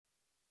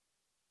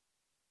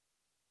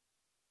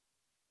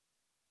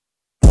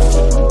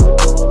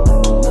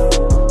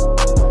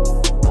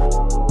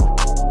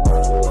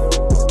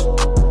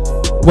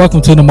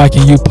Welcome to the Mike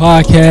and You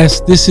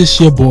podcast. This is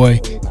your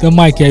boy, the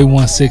Mike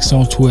A16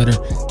 on Twitter.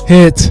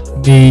 Hit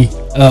me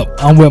up.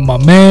 I'm with my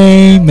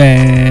main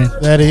man.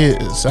 That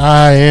is,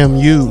 I am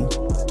you.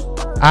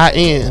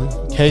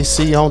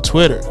 INKC on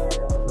Twitter.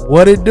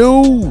 What it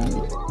do?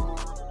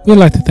 We'd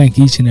like to thank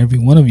each and every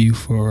one of you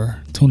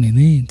for tuning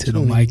in to the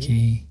Mike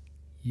and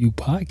You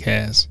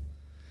podcast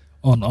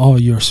on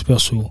all your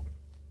special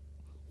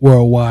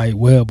worldwide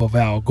web of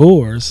Al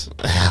Gore's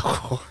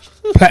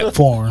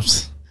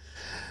platforms.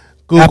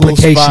 Google,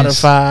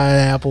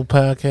 Spotify, Apple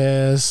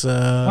Podcasts.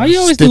 Why you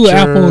always Stitcher, do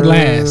Apple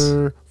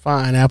last?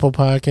 Fine, Apple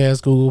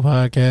Podcasts, Google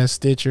Podcasts,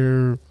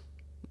 Stitcher,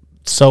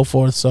 so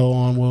forth, so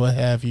on, what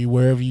have you.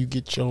 Wherever you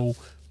get your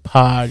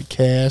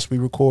podcast, we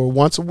record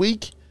once a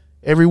week,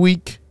 every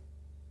week,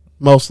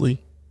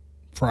 mostly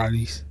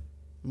Fridays,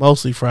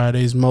 mostly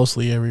Fridays,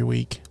 mostly every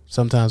week.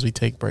 Sometimes we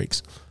take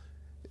breaks.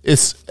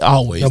 It's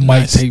always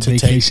nice to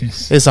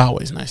vacations. It's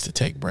always nice to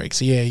take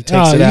breaks. Yeah, he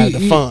takes it out of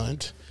the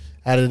fund,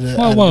 out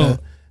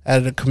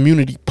of the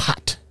community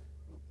pot.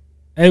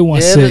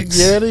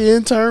 816. Yeah, the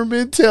intern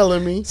been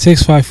telling me.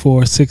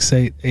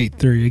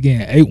 654-6883.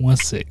 Again,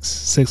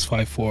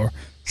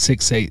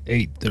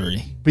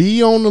 816-654-6883.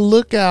 Be on the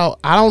lookout.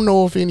 I don't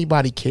know if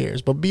anybody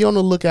cares, but be on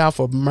the lookout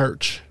for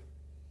merch.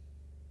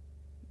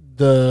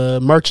 The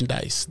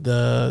merchandise.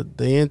 The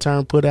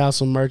intern put out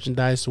some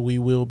merchandise, so we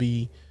will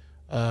be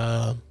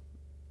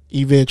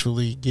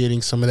eventually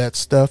getting some of that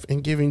stuff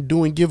and doing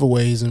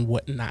giveaways and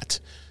whatnot.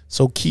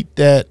 So keep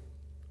that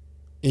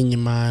in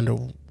your mind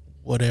or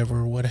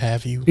whatever, what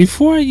have you.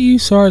 Before you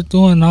start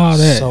doing all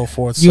that, so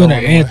forth, you and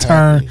the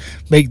intern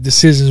make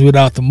decisions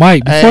without the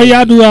mic. Before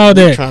y'all do all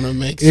that, trying to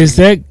make is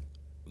that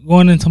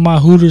going into my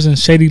Hooters and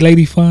Shady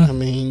Lady fund? I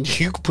mean,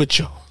 you could put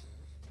your...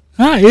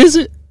 Is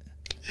it?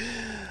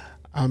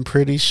 I'm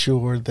pretty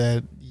sure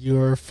that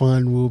your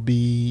fund will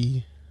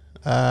be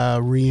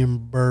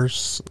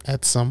reimbursed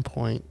at some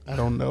point. I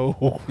don't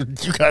know.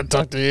 You got to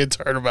talk to the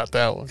intern about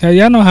that one.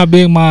 Y'all know how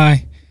big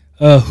my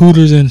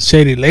Hooters and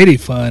Shady Lady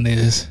fund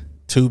is.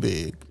 Too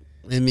big.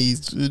 It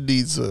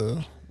needs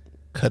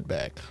cut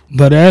back.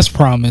 But as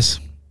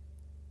promised,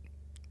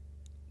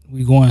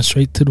 we going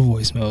straight to the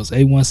voicemails.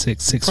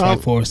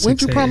 816-654-6883.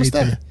 When'd you promise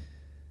that?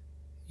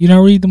 You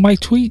don't read the Mike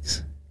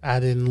tweets? I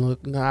didn't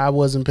look. No, I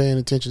wasn't paying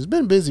attention. It's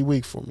been a busy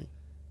week for me.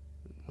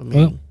 I mean,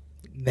 well,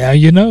 now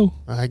you know.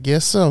 I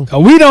guess so.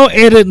 'Cause we don't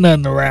edit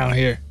nothing around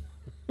here.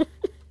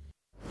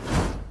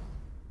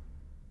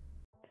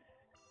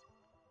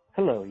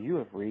 Hello, you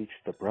have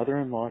reached the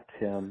Brother-in-Law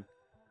Tim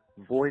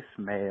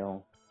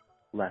voicemail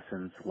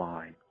lessons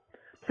line.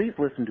 Please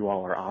listen to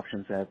all our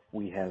options as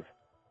we have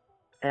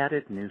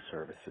added new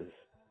services.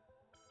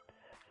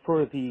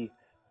 For the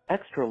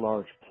extra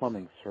large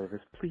plumbing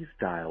service, please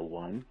dial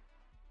 1.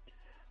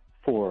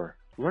 For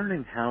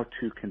learning how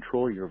to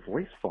control your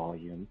voice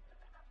volume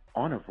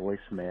on a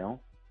voicemail,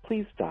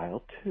 please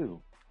dial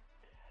 2.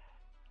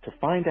 To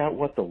find out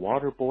what the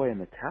water boy and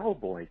the towel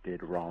boy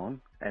did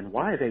wrong and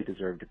why they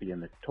deserve to be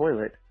in the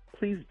toilet,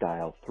 please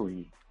dial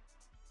 3.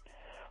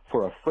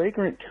 For a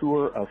fragrant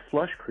tour of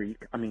Brush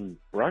Creek,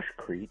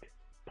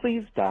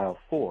 please dial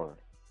 4.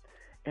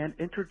 And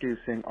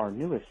introducing our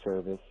newest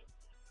service,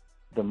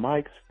 the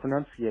Mike's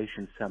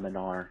Pronunciation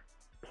Seminar,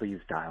 please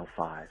dial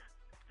 5.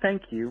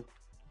 Thank you.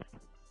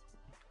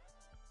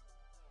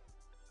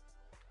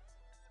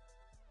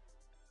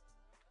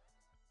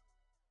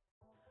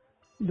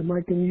 The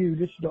Mike and You,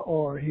 this is the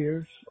R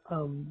here.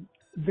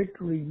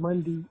 Victory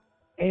Monday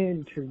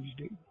and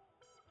Tuesday.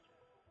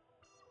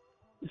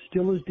 The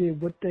Steelers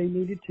did what they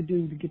needed to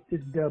do to get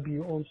this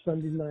W on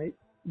Sunday night.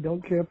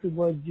 Don't care if it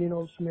was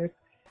Geno Smith.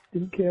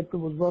 Didn't care if it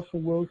was Russell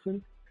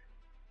Wilson.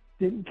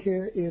 Didn't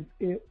care if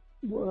it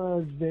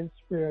was Vince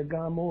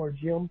Ferragamo or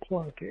Jim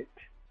Plunkett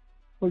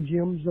or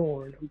Jim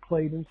Zorn, who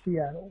played in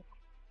Seattle.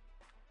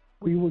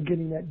 We were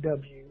getting that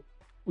W.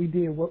 We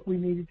did what we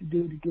needed to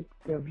do to get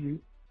the W.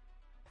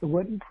 It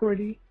wasn't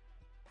pretty.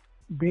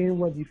 Ben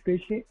was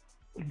efficient.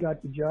 He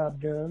got the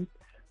job done.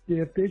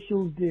 The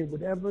officials did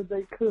whatever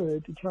they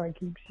could to try and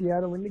keep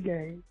Seattle in the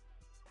game.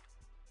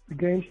 The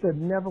game should have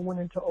never went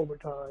into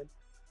overtime.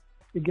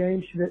 The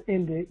game should have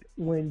ended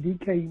when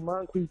DK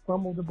Moncrief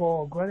fumbled the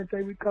ball. Granted,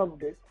 they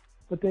recovered it,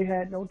 but they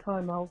had no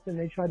timeouts and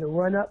they tried to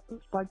run up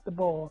and spike the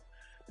ball.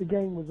 The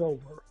game was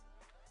over.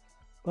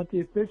 But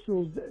the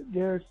officials,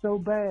 they're so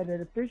bad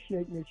at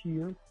officiating this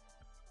year,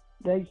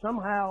 they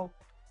somehow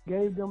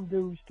gave them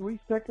dudes 3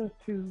 seconds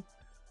to,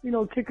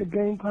 kick a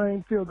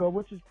game-tying field goal,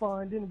 which is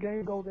fine. Then the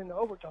game goes into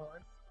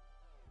overtime.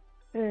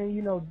 And,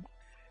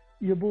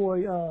 your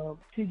boy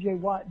T.J.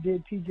 Watt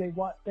did T.J.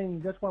 Watt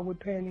things. That's why we're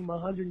paying him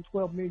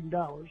 $112 million,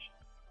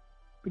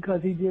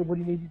 because he did what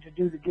he needed to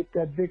do to get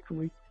that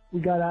victory. We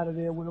got out of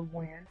there with a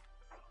win.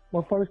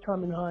 My first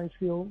time in Heinz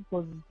Field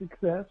was a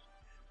success.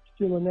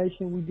 Still a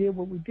nation. We did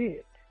what we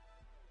did.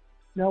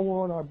 Now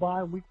we're on our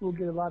bye week. We'll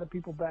get a lot of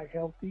people back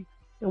healthy,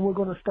 and we're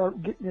going to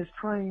start getting this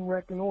train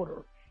wreck in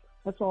order.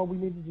 That's all we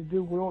needed to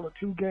do. We're on a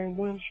 2-game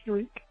win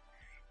streak.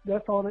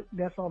 That's all that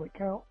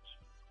counts.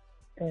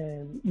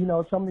 And,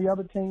 some of the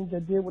other teams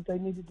that did what they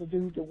needed to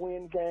do to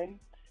win games,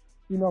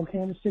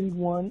 Kansas City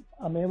won.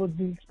 I mean, it was to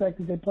be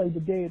expected. They played the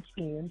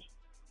Deadskins.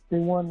 They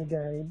won the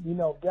game.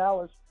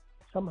 Dallas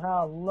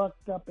somehow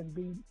lucked up and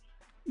beat,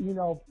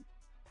 New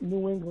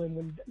England.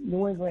 And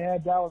New England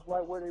had Dallas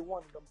right where they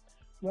wanted them.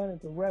 Running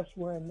the refs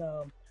were in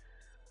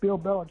Bill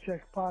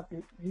Belichick's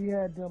pocket. He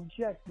had them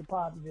checks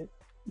deposited,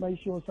 made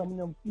sure some of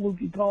them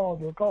fluky calls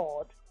were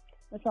called.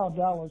 That's how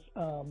Dallas,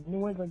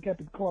 New England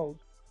kept it close.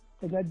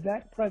 So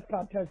that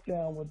Prescott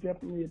touchdown was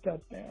definitely a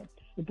touchdown.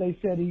 If they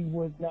said he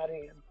was not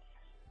in.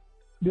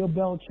 Bill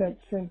Belichick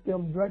sent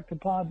them direct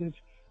deposits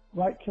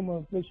right to my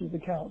officials'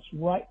 accounts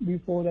right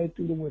before they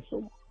threw the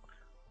whistle.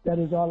 That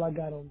is all I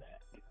got on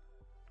that.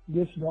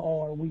 This is the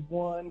R. We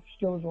won.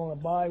 Steelers on a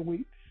bye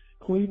week.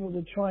 Cleveland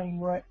was a train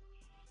wreck.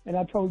 And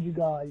I told you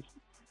guys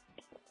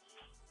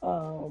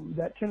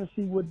that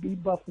Tennessee would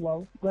beat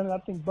Buffalo. Granted, I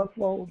think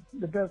Buffalo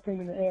the best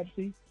team in the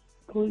AFC.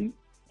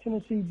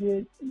 Tennessee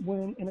did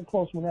win in a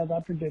close one, as I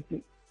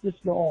predicted. This is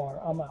the R.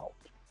 I'm out.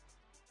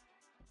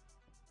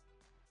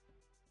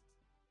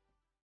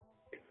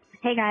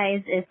 Hey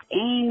guys, it's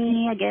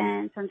Amy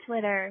again from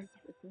Twitter.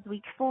 This is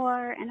week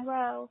 4 in a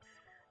row.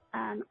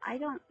 I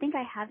don't think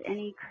I have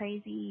any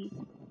crazy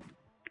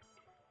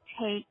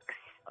takes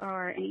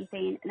or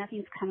anything.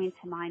 Nothing's coming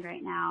to mind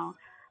right now.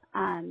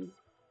 I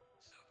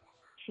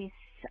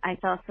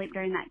fell asleep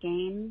during that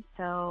game,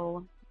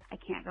 so I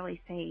can't really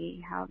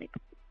say how I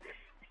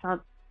saw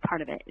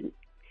part of it.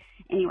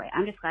 Anyway,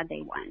 I'm just glad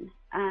they won.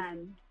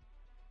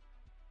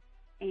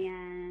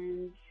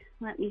 And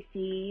let me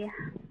see.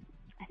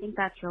 I think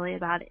that's really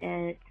about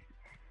it.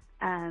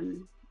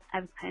 I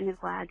was kind of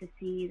glad to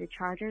see the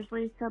Chargers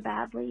lose so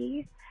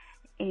badly.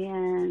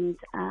 And,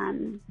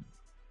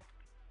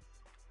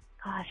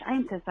 gosh, I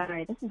am so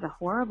sorry. This is a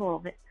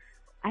horrible,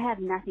 I have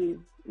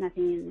nothing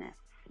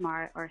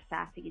smart or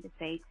sassy to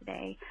say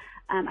today.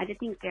 I did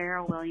think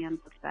Darrell Williams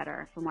looked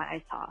better from what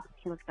I saw.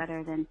 He looked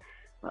better than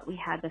what we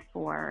had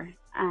before.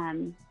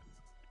 And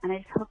I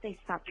just hope they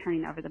stop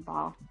turning over the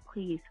ball.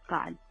 Please,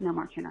 God, no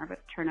more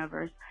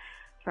turnovers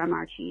from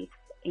our Chiefs.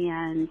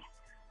 And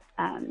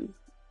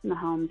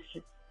Mahomes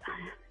just,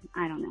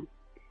 I don't know.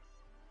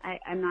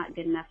 I'm not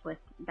good enough with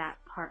that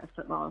part of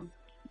football.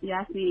 You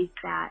ask me any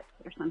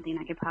stats or something,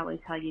 I could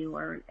probably tell you,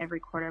 or every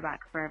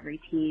quarterback for every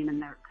team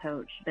and their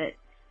coach, but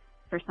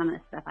for some of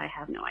this stuff, I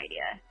have no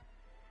idea.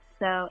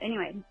 So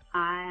anyway,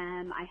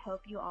 I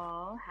hope you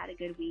all had a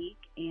good week,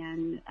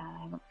 and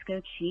let's go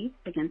Chiefs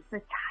against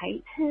the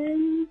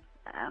Titans.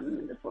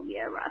 This will be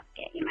a rough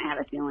game. I have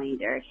a feeling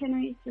Derrick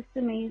Henry is just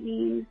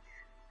amazing.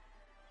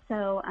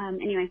 So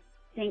anyway,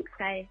 thanks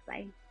guys.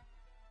 Bye.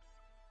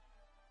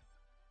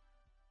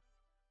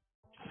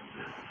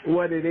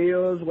 What it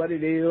is.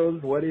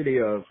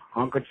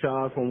 Uncle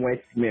Charles from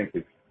West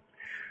Memphis.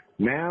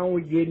 Now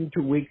we get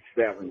into week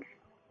 7,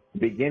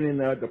 beginning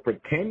of the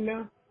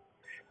pretender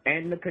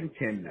and the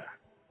contender.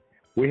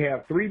 We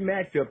have 3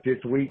 matchups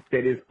this week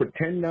that is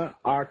pretender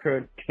or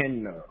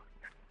contender.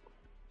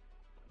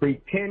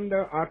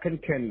 Pretender or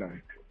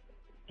contender.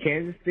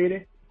 Kansas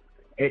City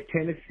at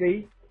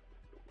Tennessee.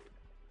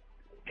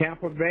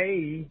 Tampa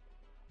Bay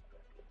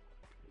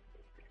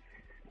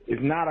is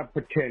not a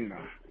pretender.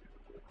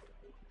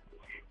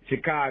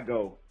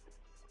 Chicago.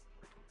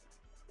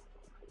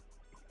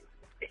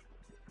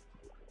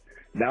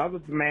 The other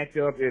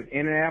matchup is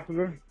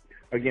Indianapolis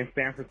against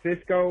San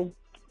Francisco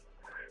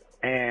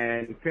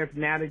and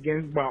Cincinnati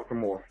against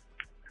Baltimore.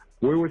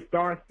 We will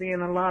start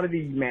seeing a lot of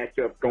these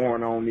matchups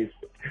going on this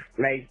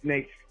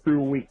next few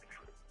weeks.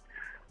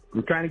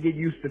 I'm trying to get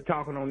used to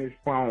talking on this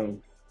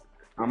phone.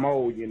 I'm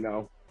old, you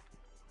know.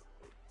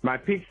 My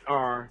picks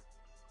are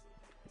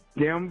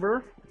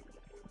Denver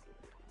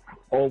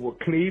over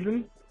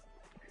Cleveland,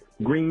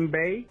 Green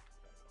Bay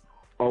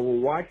over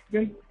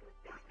Washington,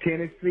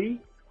 Tennessee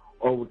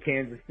over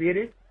Kansas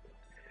City,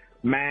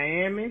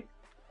 Miami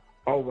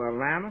over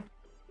Atlanta.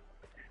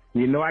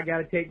 You know I got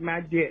to take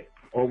my Jets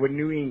over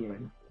New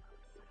England.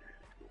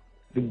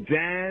 The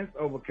Giants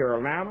over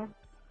Carolina,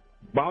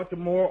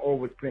 Baltimore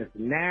over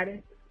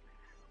Cincinnati,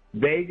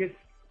 Vegas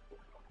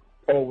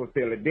over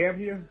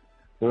Philadelphia,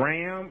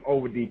 Rams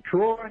over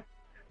Detroit,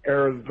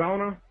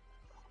 Arizona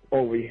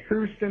over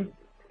Houston,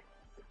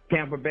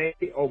 Tampa Bay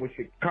over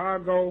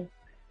Chicago,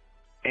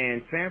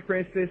 and San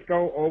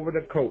Francisco over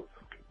the Colts.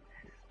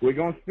 We're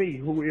going to see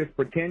who is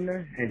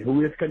pretender and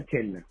who is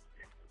contender.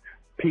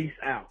 Peace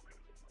out.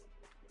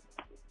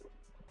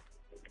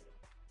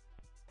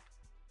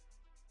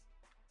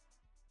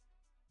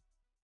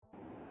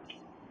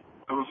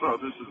 Hey, what's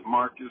up? This is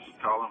Marcus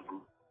calling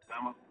from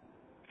Alabama,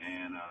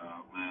 and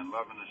man,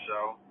 loving the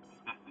show.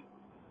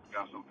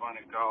 Got some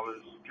funny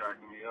callers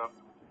cracking me up.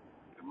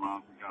 It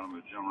reminds me kind of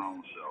a Jim Rome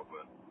show,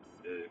 but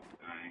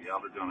y'all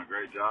are doing a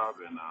great job,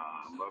 and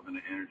I'm loving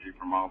the energy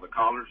from all the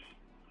callers.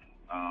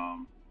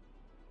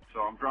 So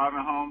I'm driving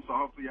home, so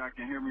hopefully y'all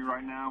can hear me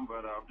right now,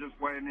 but I'm just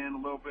weighing in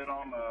a little bit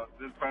on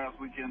this past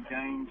weekend's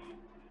games.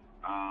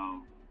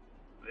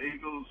 The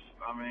Eagles,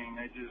 I mean,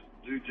 they just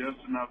do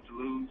just enough to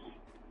lose,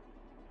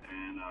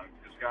 and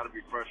it's got to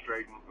be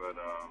frustrating, but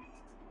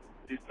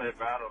they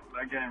battled.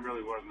 That game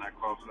really wasn't that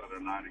close the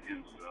other night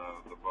against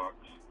the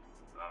Bucks.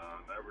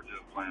 They were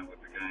just playing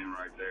with the game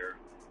right there.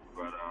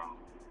 But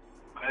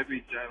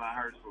maybe Jalen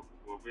Hurts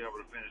will be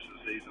able to finish the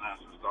season as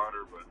a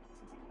starter. But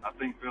I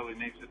think Philly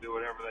needs to do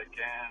whatever they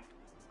can,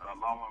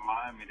 along with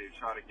Miami, to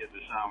try to get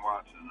Deshaun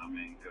Watson. I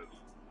mean, because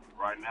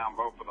right now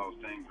both of those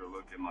teams are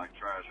looking like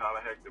trash. How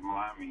the heck did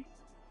Miami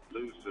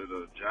lose to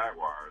the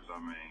Jaguars? I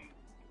mean,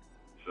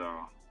 so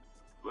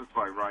looks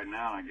like right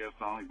now, I guess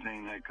the only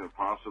team that could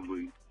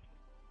possibly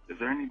 – is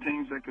there any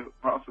teams that could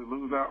possibly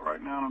lose out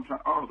right now?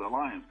 The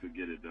Lions could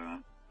get it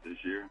done this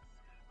year.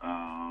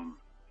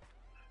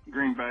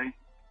 Green Bay,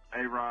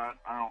 A-Rod,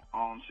 I don't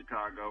own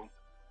Chicago.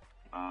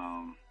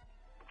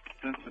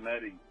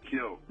 Cincinnati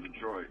killed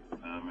Detroit.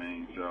 I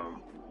mean, so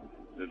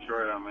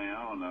Detroit, I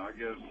don't know. I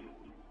guess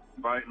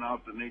biting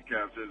off the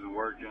kneecaps isn't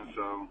working,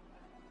 so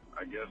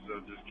I guess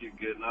they'll just keep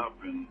getting up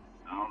and,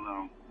 I don't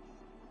know,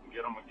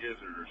 get them a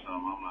gizzard or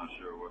something. I'm not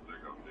sure what they're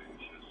going to do.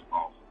 It's just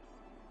awful.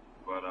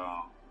 But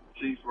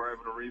Chiefs were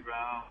able to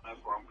rebound. That's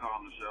why I'm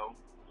calling the show,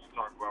 to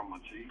talk about my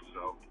Chiefs.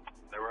 So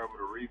they were able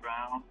to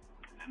rebound,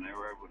 and they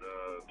were able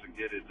to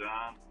get it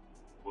done.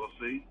 We'll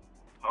see.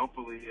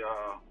 Hopefully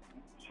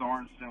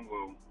Sorensen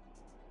will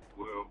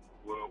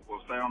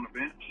stay on the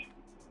bench,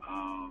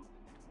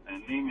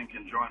 and Neiman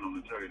can join them,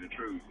 to tell you the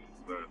truth.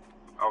 But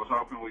I was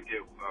hoping we'd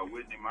get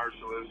Whitney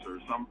Merciless or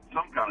some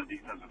kind of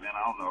defensive end.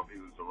 I don't know if he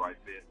was the right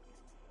fit.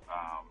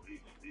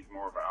 He's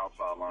more of an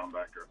outside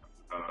linebacker,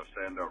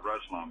 stand-up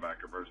rush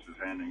linebacker versus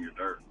handing your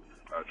dirt,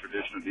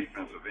 traditional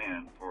defensive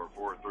end for a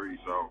 4-3.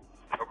 So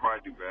he'll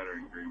probably do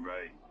better in Green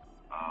Bay.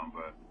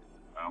 But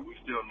we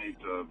still need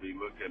to be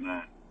looking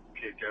at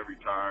kick every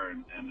tire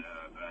and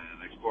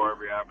explore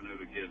every avenue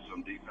to get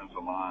some defensive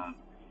line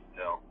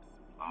help,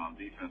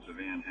 defensive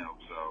end help.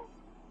 So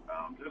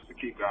just to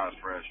keep guys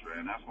fresh,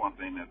 man. That's one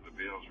thing that the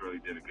Bills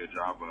really did a good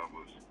job of,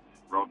 was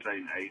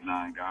rotating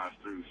 8-9 guys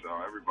through, so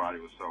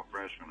everybody was so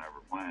fresh when they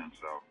were playing.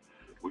 So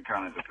we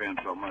kind of depend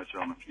so much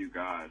on a few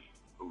guys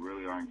who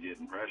really aren't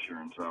getting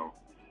pressure, and so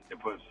it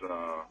puts,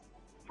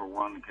 for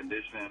one,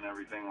 conditioning and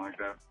everything like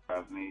that,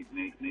 guys need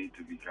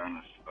to be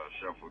kind of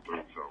shuffled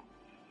through. So,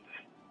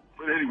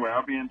 but anyway,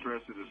 I'll be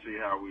interested to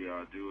see how we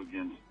do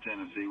against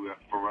Tennessee.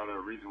 For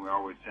whatever reason, we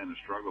always tend to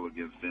struggle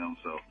against them,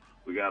 so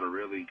we got to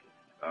really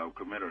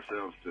commit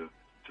ourselves to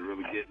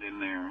really getting in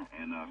there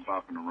and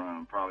stopping the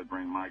run. Probably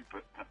bring Mike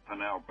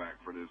Pennell back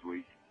for this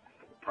week.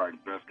 Probably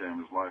the best game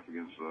of his life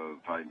against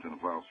the Titans in the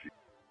playoffs.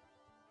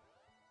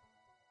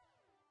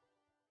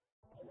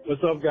 What's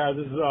up, guys?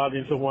 This is the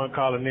audience of one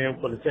calling in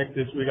for the tech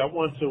this week. I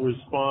want to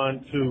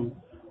respond to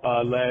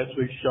last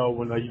week's show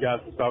when you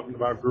guys were talking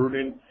about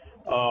Gruden.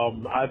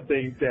 I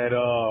think that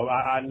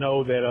I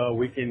know that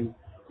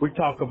we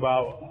talk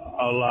about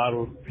a lot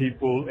of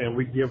people and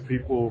we give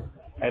people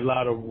a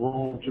lot of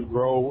room to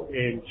grow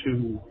and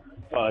to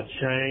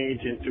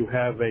change and to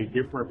have a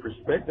different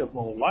perspective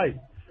on life.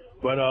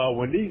 But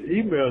when these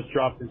emails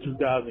dropped in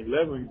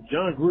 2011,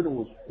 John Gruden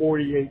was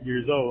 48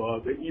 years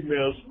old. The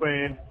emails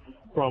spanned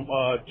from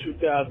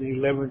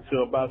 2011 to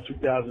about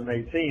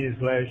 2018,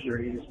 his last year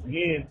at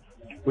ESPN,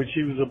 which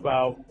he was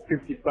about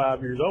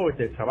 55 years old at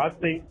that time. I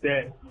think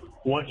that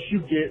once you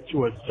get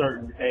to a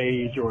certain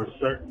age or a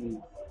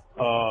certain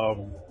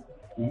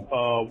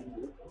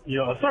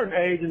a certain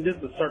age and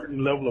just a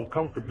certain level of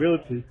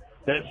comfortability,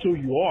 that's who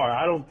you are.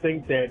 I don't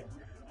think that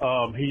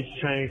he's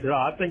changed at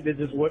all. I think that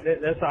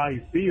that's how he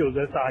feels.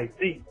 That's how he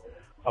thinks.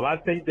 I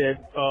think that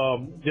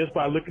just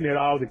by looking at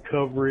all the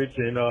coverage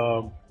and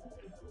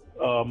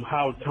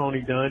how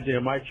Tony Dungy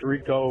and Mike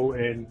Tirico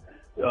and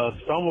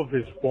some of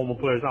his former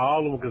players, not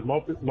all of them, because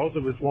most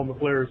of his former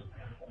players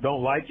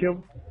don't like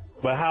him,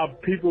 but how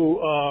people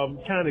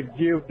kind of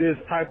give this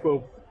type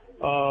of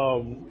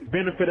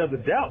benefit of the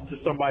doubt to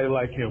somebody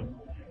like him.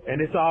 And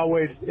it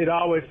always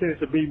tends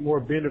to be more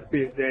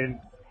benefit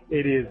than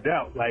it is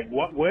doubt. Like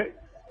what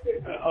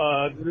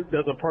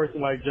does a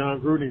person like John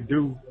Gruden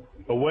do,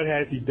 or what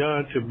has he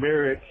done to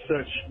merit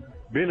such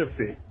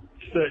benefit,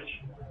 such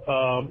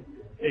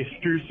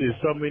excuses,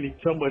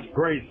 so much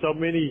grace, so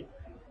many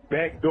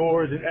back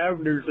doors and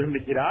avenues for him to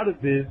get out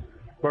of this,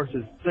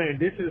 versus saying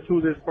this is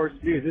who this person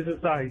is, this is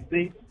how he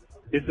thinks,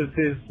 this is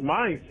his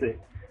mindset,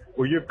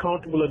 where you're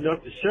comfortable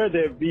enough to share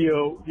that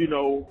via,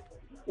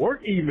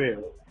 work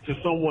email to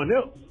someone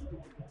else.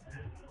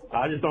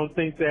 I just don't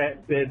think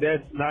that's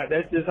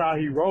just how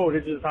he rolled.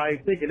 It's just how he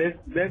thinks. And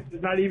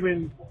that's not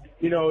even,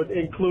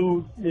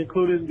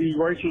 including the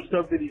racial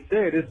stuff that he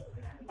said. It's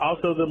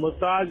also the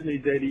misogyny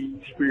that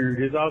he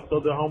experienced. It's also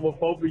the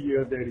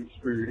homophobia that he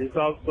experienced. It's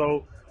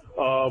also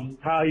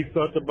how he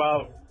felt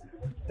about,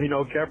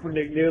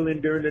 Kaepernick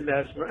kneeling during the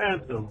national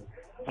anthem.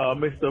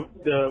 It's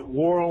the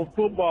war on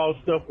football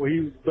stuff where he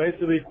was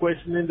basically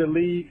questioning the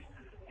league's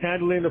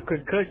handling of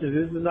concussions.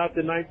 This is not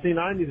the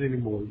 1990s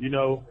anymore.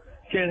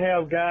 Can't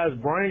have guys'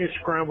 brains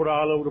scrambled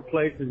all over the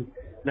place and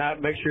not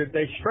make sure that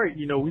they straight.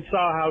 We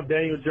saw how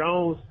Daniel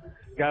Jones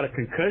got a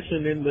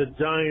concussion in the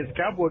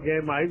Giants-Cowboy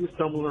game. How he was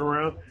stumbling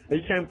around.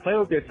 You can't play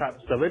with that type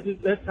of stuff.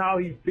 That's how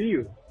he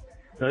feels.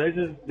 So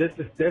that's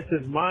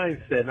his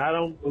mindset. And I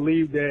don't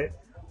believe that,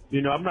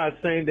 I'm not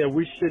saying that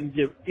we shouldn't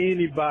give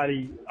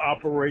anybody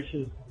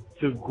operations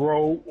to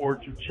grow or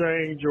to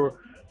change or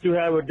to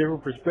have a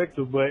different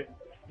perspective. But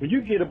when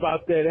you get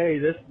about that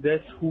age,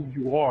 that's who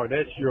you are.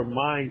 That's your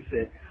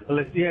mindset.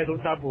 Unless he had some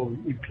type of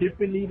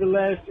epiphany the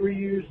last 3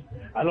 years,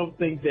 I don't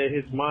think that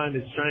his mind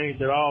has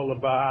changed at all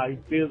about how he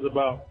feels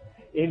about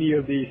any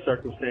of these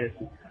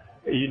circumstances.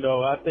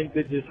 I think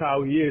that's just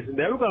how he is. And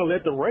they were going to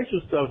let the racial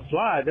stuff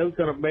slide. That was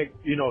going to make,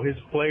 his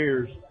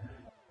players.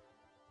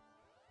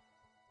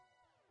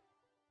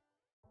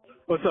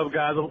 What's up,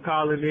 guys? I'm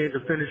calling in to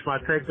finish my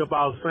take-up.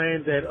 I was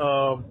saying that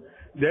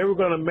they were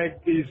going to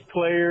make these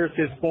players,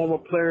 his former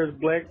players,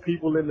 black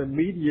people in the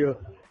media,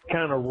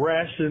 kind of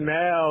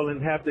rationale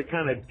and have to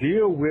kind of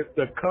deal with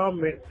the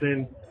comments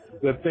and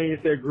the things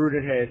that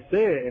Gruden had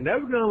said. And they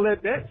were going to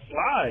let that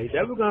slide.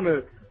 They were going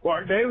to,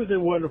 Mark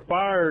Davidson wasn't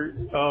fired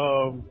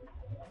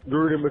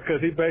Gruden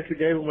because he basically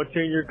gave him a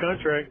 10-year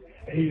contract.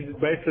 He's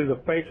basically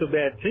the face of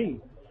that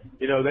team.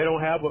 They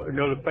don't have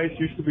the face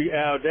used to be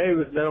Al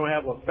Davis. They don't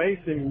have a face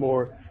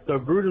anymore. So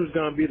Gruden's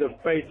going to be the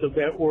face of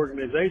that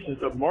organization.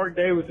 So Mark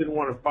Davis didn't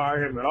want to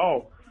fire him at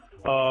all.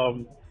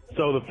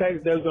 So the fact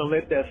that they was going to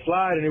let that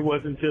slide, and it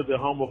wasn't until the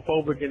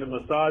homophobic and the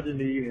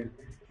misogyny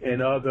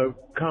and other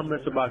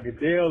comments about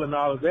Goodell and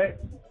all of that,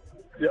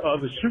 the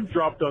other shoe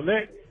dropped on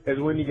that, is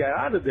when he got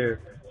out of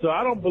there. So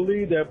I don't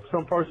believe that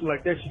some person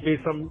like that should get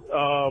some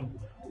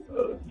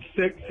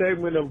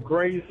segment of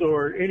grace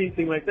or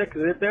anything like that,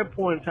 because at that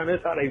point in time,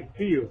 that's how they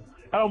feel.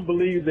 I don't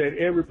believe that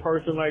every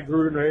person like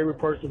Gruden or every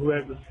person who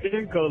has the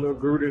skin color of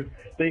Gruden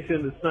thinks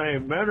in the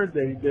same manner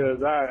that he does.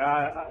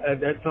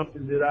 That's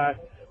something that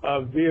I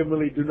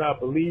vehemently do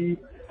not believe.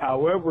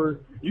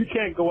 However, you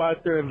can't go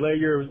out there and lay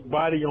your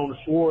body on the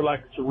sword like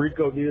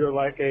Chirico did or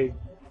like a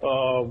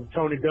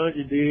Tony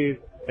Dungy did,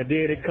 and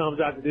then it comes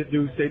out that this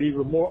dude said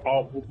even more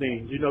awful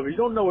things. You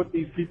don't know what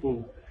these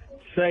people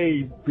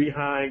say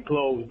behind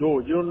closed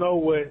doors. You don't know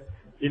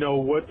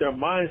what their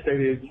mindset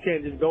is. You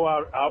can't just go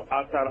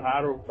outside of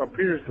outer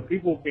appearance, because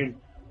people can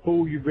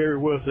fool you very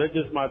well. So that's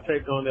just my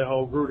take on that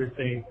whole Gruden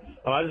thing.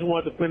 I just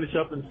wanted to finish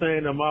up and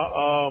saying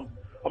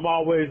I'm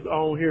always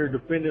on here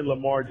defending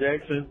Lamar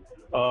Jackson.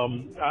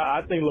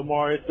 I think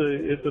Lamar is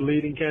the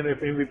leading candidate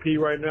for MVP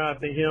right now. I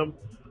think him,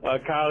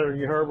 Kyler,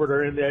 and Herbert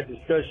are in that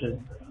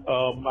discussion.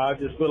 I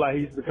just feel like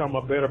he's become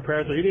a better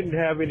passer. He didn't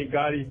have any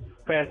gaudy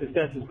passing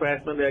stats this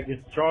past Sunday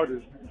against the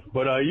Chargers,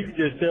 but you can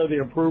just tell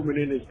the improvement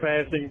in his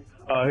passing,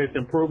 his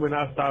improvement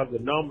outside of the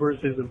numbers,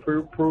 his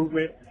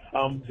improvement,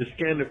 to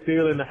scan the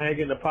field and to hang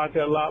in the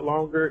pocket a lot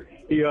longer.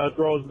 He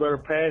throws better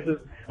passes.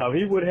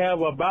 He would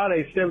have about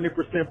a 70%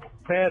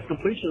 pass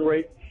completion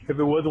rate if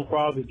it wasn't for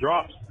all the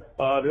drops.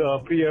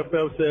 The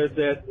PFF says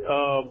that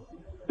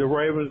the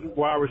Ravens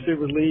wide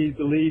receivers lead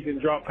the league in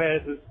drop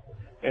passes,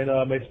 and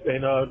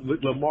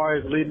Lamar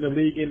is leading the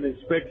league in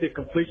expected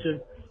completion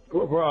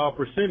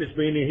percentage,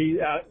 meaning he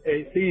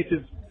exceeds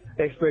his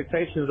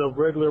expectations of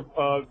regular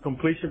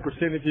completion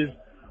percentages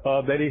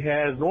that he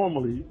has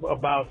normally,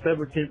 about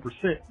 17%.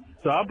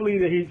 So I believe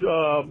that he's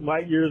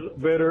light years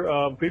better.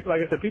 People,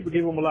 like I said, people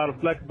give him a lot of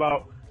flack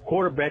about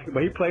quarterbacking,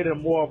 but he played in a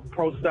more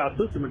pro-style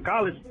system in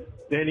college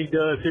than he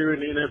does here in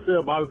the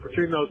NFL. Bobby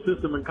Petrino's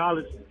system in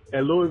college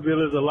at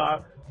Louisville is a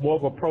lot more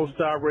of a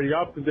pro-style ready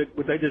offense,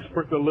 but they just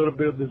sprinkle a little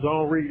bit of the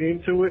zone read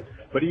into it.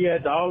 But he's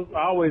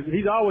always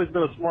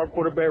been a smart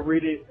quarterback,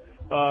 reading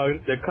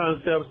the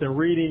concepts and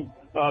reading,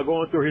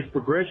 going through his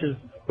progressions.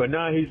 But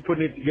now he's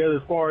putting it together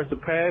as far as the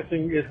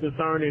passing is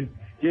concerned and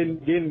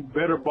getting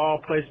better ball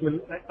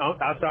placement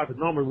outside the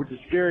number, which is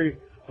scary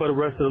for the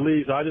rest of the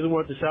league. So I just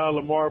want to shout out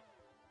Lamar.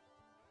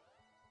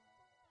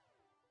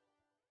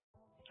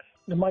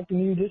 The Mike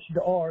and you, this is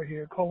the R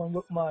here, calling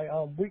with my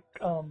week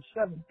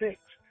 7 picks.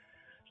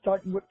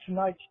 Starting with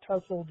tonight's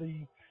tussle,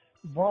 the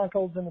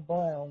Broncos and the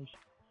Browns.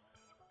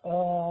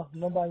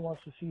 Nobody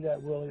wants to see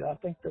that, really. I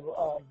think the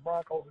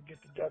Broncos will get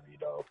the W,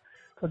 though,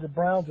 because the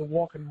Browns are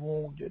walking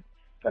wounded.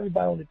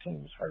 Everybody on the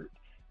team is hurt,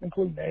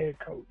 including the head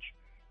coach.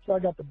 So I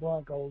got the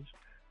Broncos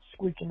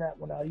squeaking that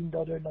one out, even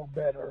though they're no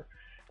better.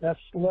 That's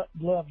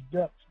Love's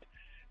Ducks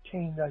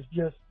team that's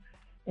just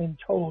in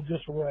total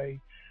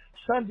disarray.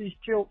 Sunday's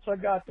tilts, I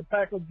got the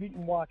Packers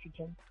beating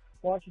Washington.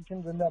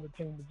 Washington's another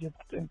team that's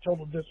just in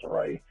total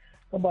disarray.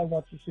 Nobody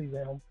wants to see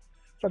them.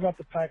 So I got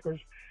the Packers.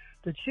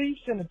 The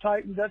Chiefs and the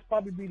Titans, that's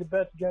probably be the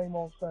best game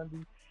on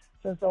Sunday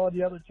since all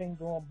the other teams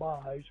are on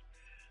byes.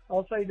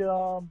 I'll say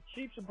the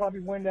Chiefs will probably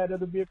win that.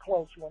 It'll be a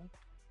close one.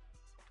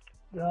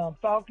 The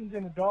Falcons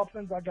and the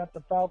Dolphins, I got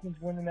the Falcons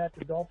winning that.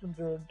 The Dolphins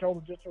are in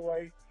total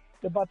disarray.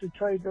 They're about to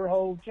trade their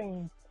whole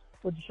team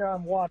for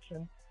Deshaun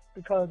Watson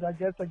because I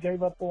guess they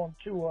gave up on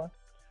Tua.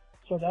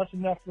 So that's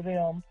enough for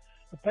them.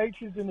 The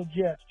Patriots and the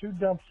Jets, 2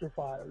 dumpster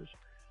fires.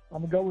 I'm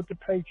going to go with the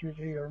Patriots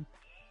here.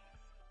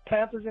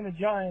 Panthers and the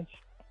Giants.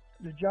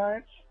 The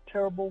Giants,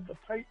 terrible. The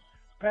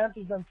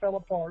Panthers then fell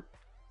apart.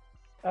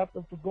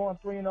 After going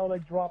 3-0,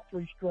 they dropped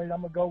 3 straight.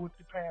 I'm going to go with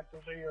the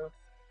Panthers here.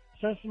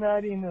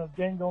 Cincinnati and the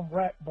dang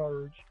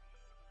Ratbirds.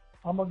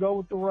 I'm going to go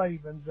with the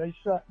Ravens. They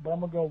suck, but I'm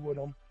going to go with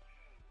them.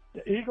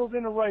 The Eagles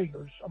and the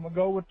Raiders. I'm going to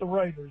go with the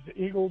Raiders. The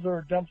Eagles are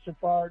a dumpster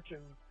fire, too.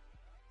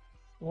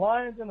 The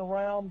Lions and the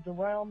Rams. The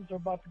Rams are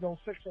about to go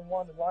 6-1.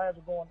 The Lions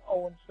are going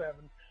 0-7.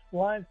 The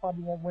Lions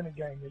probably won't win a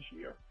game this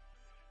year.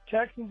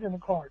 Texans and the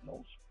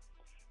Cardinals.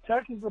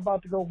 Texans are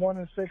about to go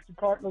 1-6. The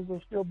Cardinals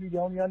will still be the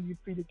only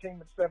undefeated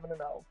team at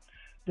 7-0.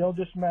 They'll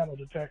dismantle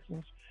the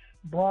Texans.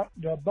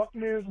 The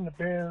Buccaneers and the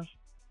Bears.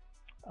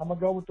 I'm going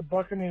to go with the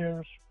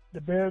Buccaneers.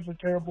 The Bears are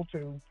terrible,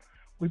 too.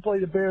 We play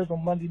the Bears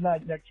on Monday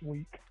night next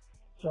week.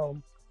 So,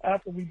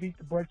 after we beat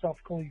the brakes off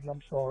Cleveland,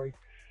 I'm sorry.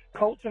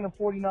 Colts and the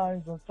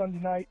 49ers on Sunday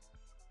night.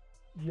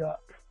 Yuck.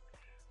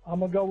 I'm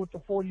going to go with the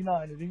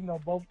 49ers. Even though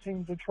both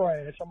teams are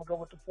trash, I'm going to go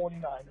with the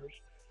 49ers.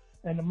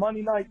 And the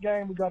Monday night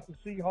game, we got the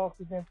Seahawks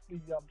against the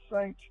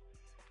Saints.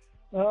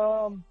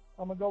 I'm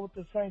going to go with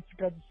the Saints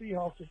because the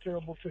Seahawks are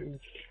terrible, too.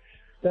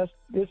 This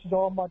is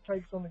all my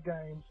takes on the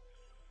games.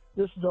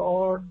 This is the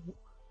R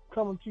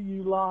coming to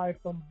you live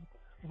from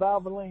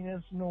Valvoline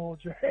and Sonora,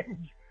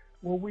 James,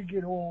 where we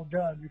get all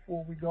done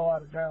before we go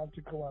out of town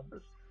to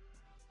Columbus.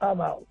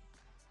 I'm out.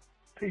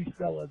 Peace,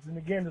 fellas. And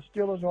again, the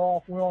Steelers are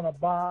off. We're on a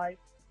bye.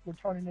 We're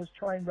turning this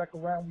train wreck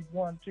around. We've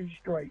won 2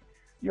 straight.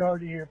 You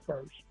heard it here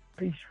first.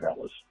 Peace,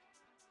 fellas.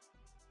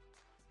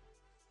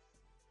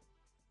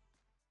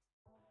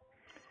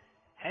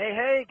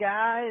 Hey,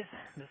 guys.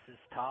 This is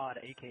Todd,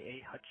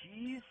 a.k.a.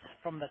 Hutchies,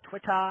 from the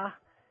Twitter.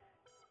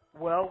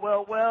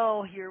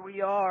 Well, here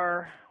we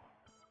are.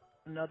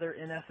 Another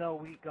NFL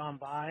week gone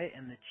by,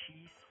 and the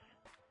Chiefs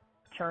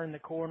turned the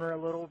corner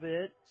a little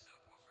bit,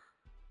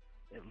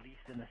 at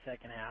least in the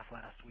second half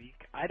last week.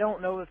 I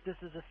don't know if this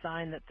is a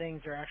sign that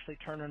things are actually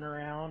turning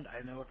around.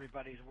 I know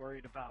everybody's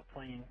worried about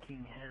playing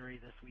King Henry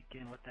this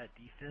weekend with that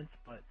defense,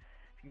 but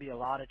there's going to be a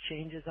lot of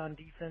changes on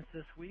defense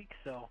this week,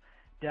 so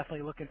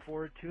definitely looking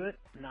forward to it.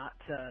 Not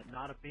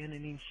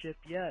abandoning ship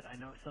yet. I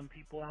know some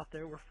people out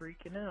there were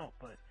freaking out,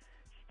 but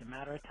it's just a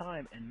matter of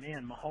time. And,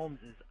 man,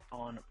 Mahomes is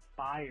on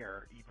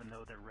fire, even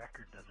though their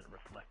record doesn't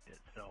reflect it.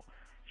 So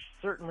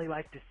certainly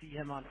like to see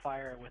him on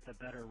fire with a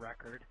better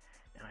record.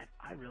 And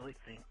I really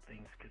think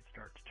things could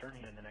start to turn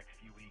in the next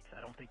few weeks. I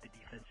don't think the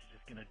defense is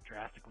just going to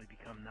drastically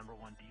become number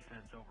one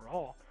defense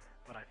overall,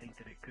 but I think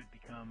that it could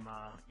become,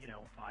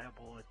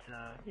 viable at,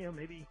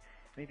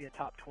 maybe a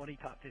top 20,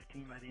 top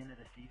 15 by the end of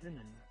the season,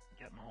 and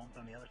get Mahomes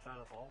on the other side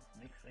of the ball.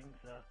 Makes things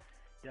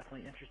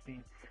definitely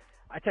interesting.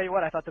 I tell you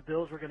what, I thought the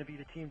Bills were going to be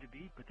the team to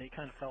beat, but they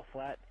kind of fell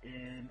flat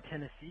in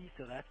Tennessee,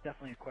 so that's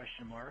definitely a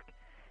question mark.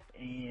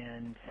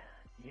 And,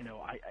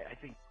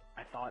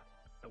 I thought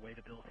the way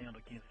the Bills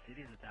handled Kansas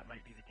City that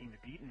might be the team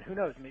to beat, and who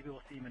knows, maybe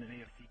we'll see them in an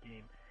AFC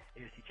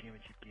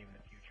Championship game in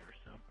the future.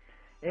 So,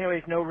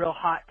 anyways, no real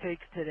hot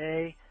takes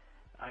today.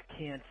 I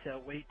can't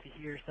wait to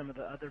hear some of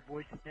the other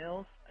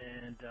voicemails,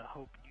 and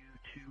hope you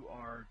two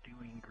are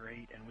doing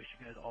great, and wish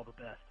you guys all the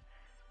best.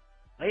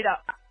 Later.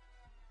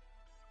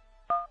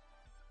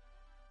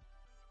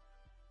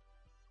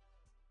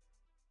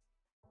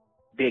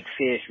 Big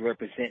Fish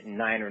representing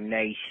Niner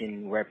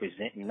Nation.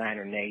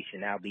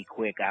 I'll be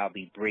quick, I'll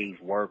be brief,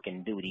 work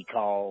and duty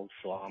calls.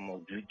 So I'm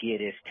going to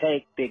get his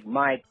take. Big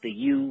Mike, the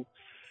U,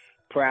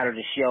 proud of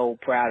the show,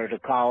 proud of the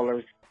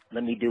callers.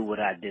 Let me do what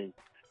I do.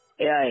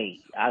 Hey,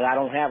 I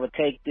don't have a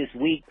take this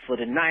week for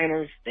the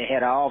Niners. They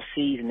had an off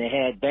season. They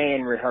had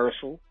band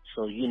rehearsal.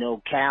 So,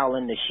 Cal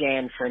and the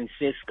San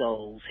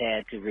Franciscos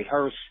had to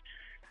rehearse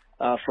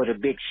for the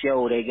big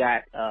show they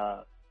got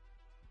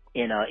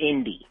in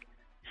Indy.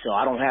 So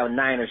I don't have a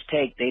Niners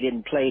take. They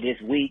didn't play this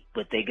week,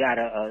 but they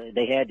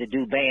had to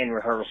do band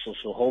rehearsal.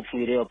 So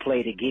hopefully they'll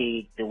play the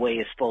gig the way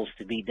it's supposed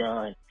to be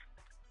done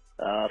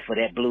for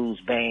that blues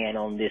band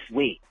on this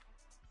week.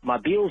 My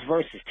Bills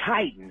versus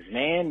Titans,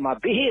 man. My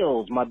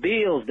Bills,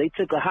 they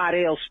took a hot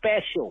L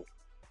special.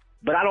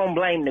 But I don't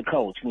blame the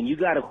coach. When you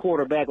got a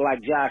quarterback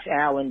like Josh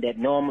Allen that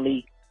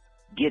normally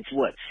gets,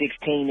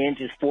 16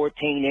 inches,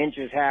 14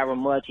 inches, however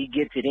much, he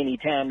gets it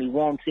anytime he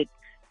wants it.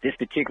 This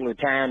particular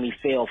time he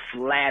fell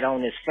flat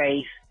on his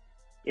face.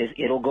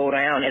 It'll go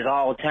down as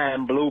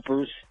all-time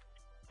bloopers.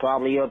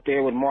 Probably up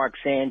there with Mark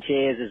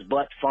Sanchez's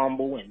butt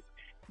fumble and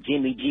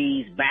Jimmy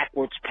G's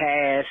backwards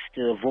pass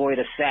to avoid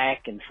a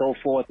sack and so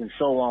forth and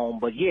so on.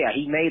 But, yeah,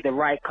 he made the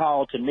right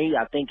call to me.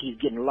 I think he's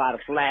getting a lot of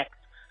flack.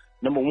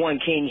 Number one,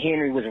 King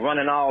Henry was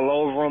running all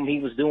over him. He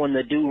was doing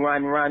the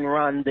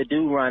do-run-run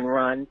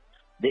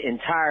the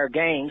entire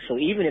game. So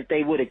even if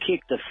they would have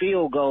kicked the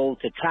field goal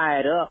to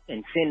tie it up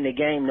and send the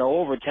game to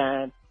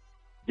overtime,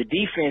 the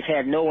defense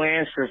had no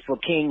answer for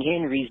King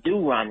Henry's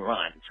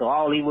do-run-run. So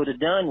all he would have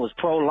done was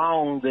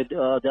prolong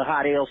the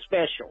hot L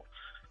special.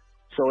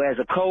 So as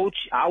a coach,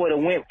 I would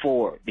have went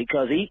for it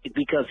because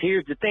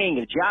here's the thing.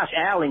 If Josh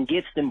Allen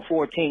gets them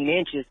 14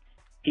 inches,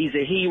 he's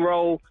a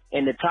hero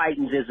and the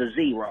Titans is a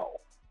zero.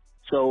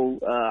 So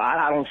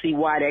I don't see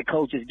why that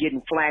coach is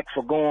getting flack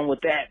for going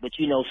with that. But,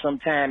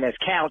 sometimes as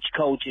couch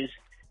coaches,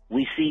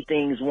 we see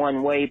things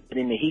one way, but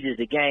in the heat of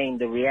the game,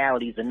 the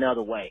reality is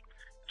another way.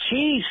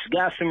 Chiefs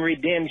got some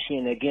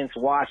redemption against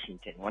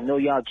Washington. I know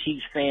y'all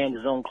Chiefs fans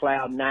is on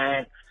cloud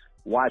nine.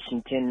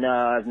 Washington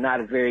is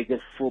not a very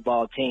good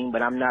football team,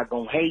 but I'm not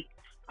going to hate.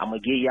 I'm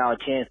going to give y'all a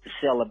chance to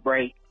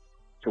celebrate.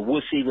 So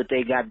we'll see what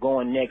they got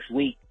going next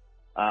week.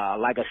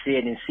 Like I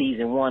said in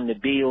season 1, the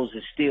Bills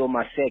is still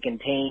my second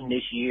team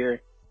this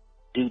year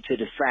due to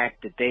the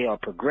fact that they are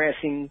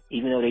progressing.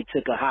 Even though they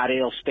took a hot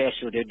L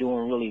special, they're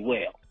doing really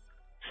well.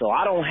 So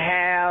I don't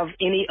have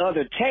any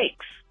other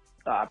takes.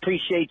 I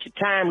appreciate your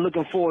time.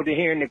 Looking forward to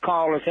hearing the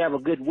callers. Have a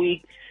good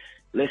week.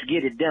 Let's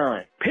get it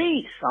done.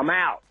 Peace. I'm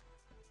out.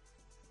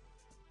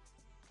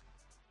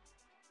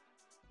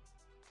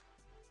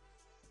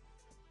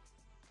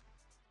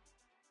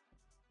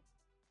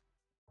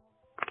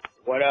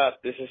 What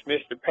up? This is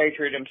Mr.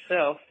 Patriot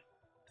himself.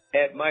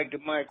 At Mike to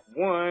Mike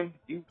 1.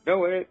 You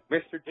know it.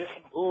 Mr. Just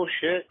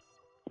Bullshit.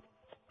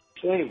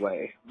 So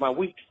anyway, my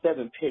week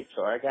 7 picks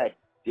are I got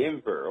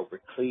Denver over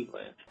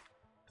Cleveland,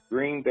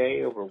 Green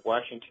Bay over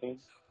Washington,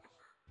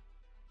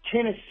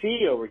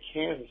 Tennessee over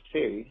Kansas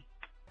City,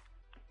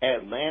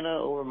 Atlanta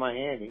over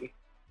Miami,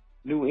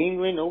 New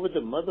England over the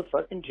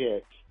motherfucking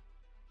Jets,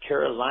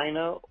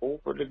 Carolina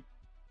over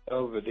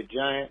the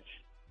Giants.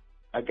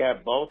 I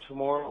got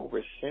Baltimore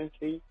over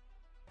Cincy,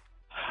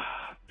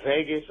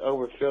 Vegas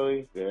over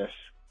Philly. Yes.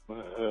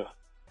 The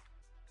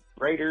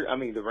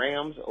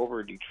Rams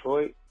over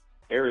Detroit,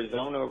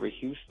 Arizona over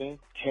Houston,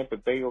 Tampa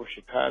Bay over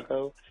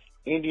Chicago,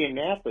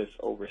 Indianapolis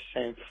over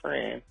San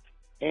Fran,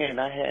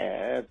 and I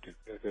have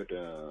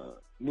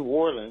New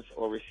Orleans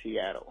over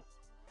Seattle.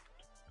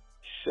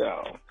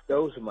 So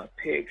those are my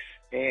picks,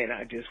 and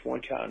I just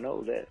want y'all to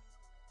know that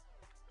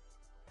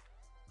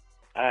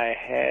I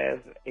have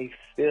a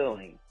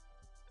feeling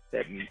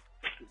that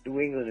New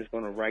England is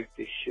going to right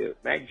this ship.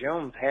 Mac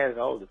Jones has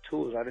all the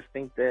tools. I just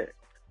think that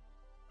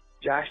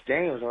Josh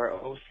Daniels, our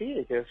OC,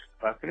 is just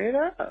fucking it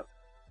up.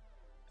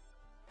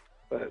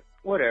 But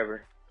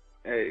whatever.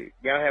 Hey,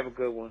 y'all have a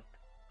good one.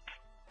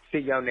 See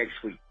y'all next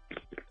week.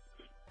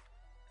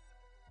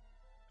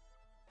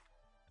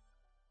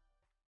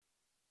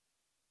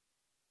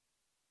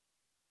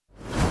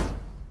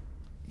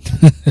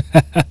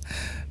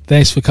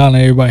 Thanks for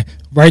calling, everybody.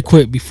 Right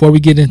quick, before we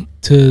get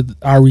into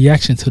our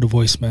reaction to the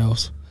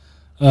voicemails,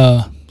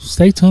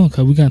 stay tuned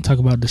because we're going to talk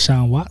about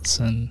Deshaun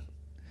Watson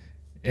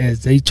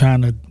as they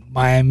trying to,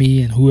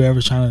 Miami and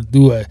whoever trying to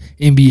do a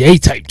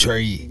NBA type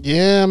trade.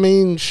 Yeah, I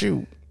mean,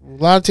 shoot.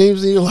 A lot of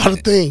teams need a lot of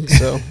things.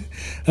 So,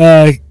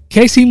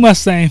 Casey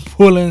Mustang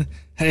pulling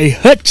a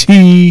hot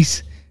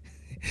cheese,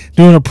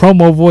 doing a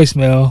promo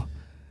voicemail.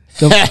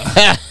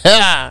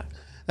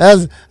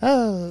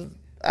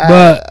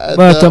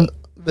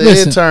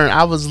 The intern,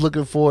 I was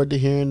looking forward to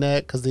hearing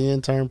that because the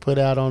intern put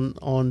out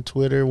on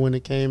Twitter when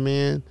it came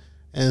in,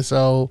 and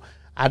so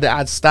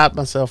I stopped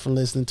myself from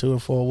listening to it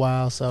for a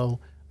while. So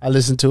I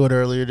listened to it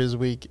earlier this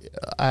week.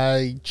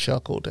 I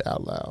chuckled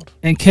out loud.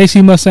 And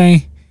Casey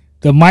Mustang,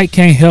 the mic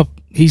can't help.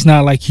 He's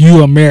not like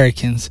you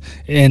Americans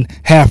and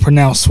have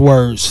pronounced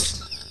words.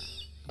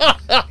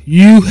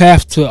 You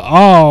have to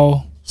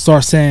all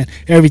start saying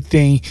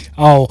everything,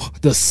 all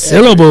the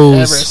syllables.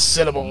 Every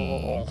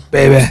syllable.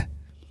 Baby.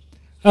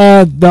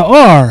 The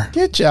R.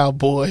 Get y'all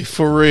boy,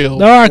 for real.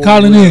 The R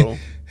calling in.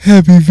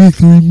 Happy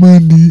Victory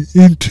Monday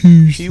and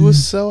Tuesday. He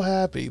was so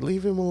happy.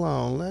 Leave him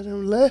alone.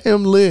 Let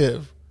him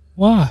live.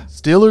 Why?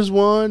 Steelers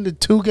won the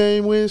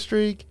 2-game win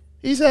streak.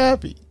 He's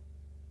happy.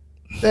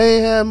 They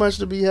ain't had much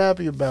to be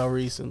happy about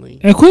recently.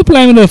 And quit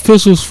blaming the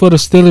officials for the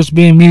Steelers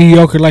being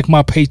mediocre like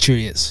my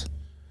Patriots.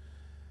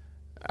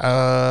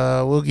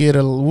 We'll get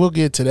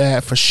to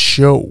that for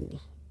sure.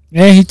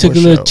 And he took a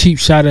little cheap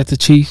shot at the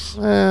Chiefs.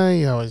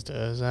 He always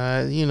does.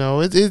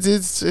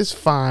 It's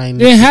fine.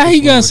 Then how he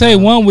gonna say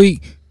 1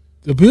 week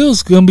the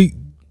Bills gonna be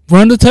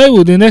run the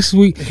table? The next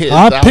week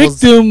I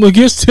picked them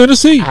against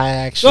Tennessee. Go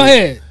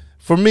ahead.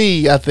 For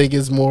me, I think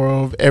it's more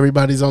of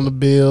everybody's on the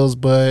Bills,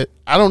 but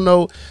I don't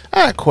know.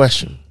 I got a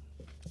question.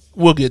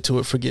 We'll get to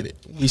it. Forget it.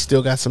 We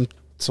still got some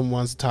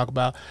ones to talk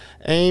about.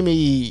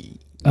 Amy.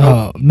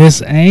 Oh,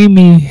 Miss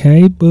Amy.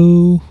 Hey,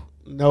 boo.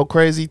 No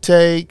crazy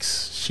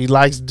takes. She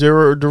likes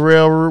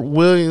Darrell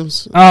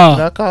Williams.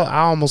 Oh. I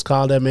almost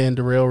called that man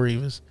Darrell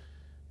Reeves.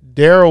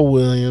 Darrell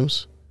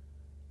Williams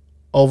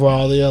over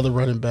all the other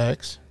running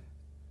backs.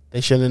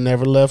 They should have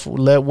never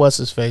let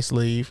what's-his-face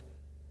leave.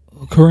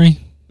 Kareem?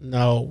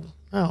 No.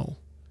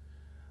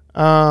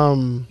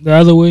 The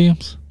other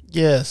Williams?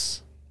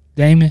 Yes.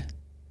 Damon?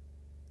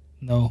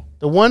 No.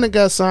 The one that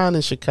got signed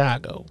in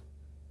Chicago.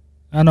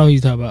 I know who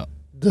you're talking about.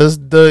 The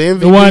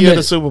MVP of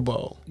the Super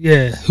Bowl.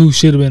 Yeah, who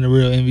should have been the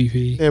real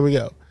MVP. There we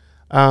go.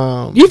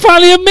 You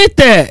finally admit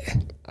that.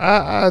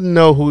 I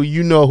know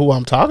who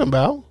I'm talking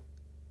about.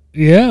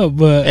 Yeah,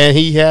 but and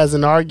he had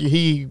an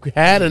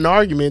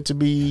argument to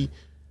be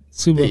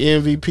the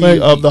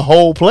MVP of the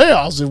whole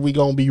playoffs if we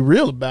gonna be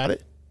real about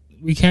it.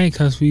 We can't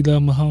because we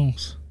love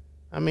Mahomes.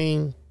 I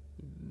mean,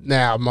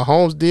 now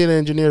Mahomes did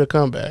engineer the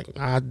comeback.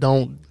 I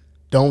don't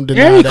deny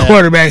Every that.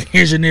 quarterback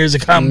engineers a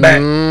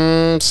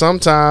comeback.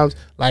 Sometimes,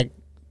 like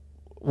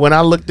when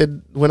I look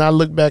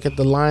back at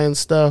the Lions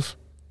stuff,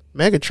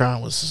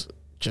 Megatron was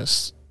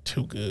just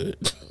too good.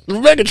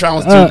 Megatron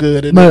was too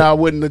good, and then I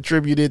wouldn't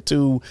attribute it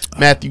to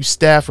Matthew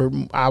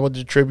Stafford. I would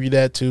attribute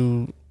that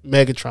to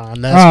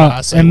Megatron. That's why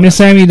I say. And Miss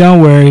Amy,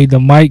 don't worry. The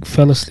mic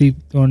fell asleep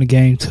during the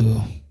game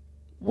too.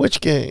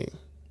 Which game?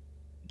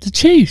 The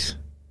Chiefs.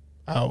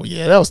 Oh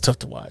yeah, that was tough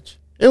to watch.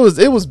 It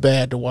was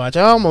bad to watch.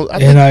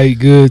 I ate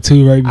good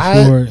too right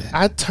before it.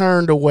 I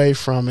turned away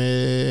from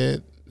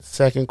it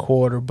second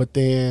quarter, but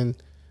then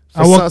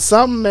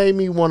something made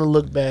me want to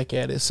look back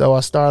at it. So I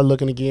started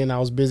looking again. I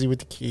was busy with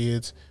the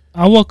kids.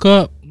 I woke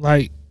up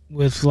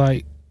with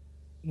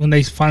when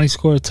they finally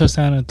scored a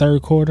touchdown in the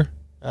third quarter.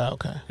 Oh,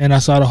 okay. And I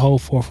saw the whole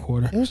fourth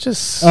quarter. It was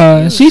just.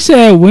 She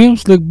said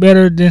Williams looked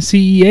better than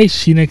CEH.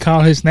 She didn't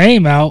call his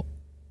name out,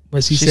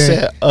 but she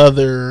said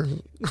other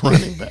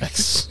running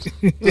backs.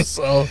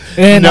 So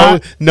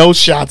and no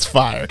shots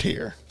fired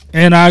here.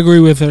 And I agree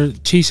with her.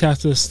 Chiefs have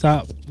to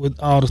stop with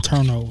all the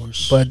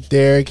turnovers. But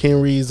Derrick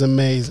Henry is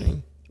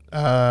amazing.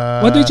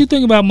 What did you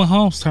think about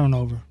Mahomes'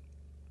 turnover?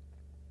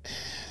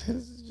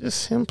 It's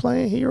just him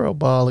playing hero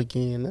ball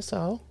again. That's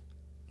all.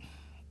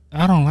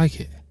 I don't like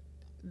it.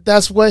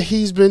 That's what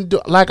he's been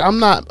doing. Like, I'm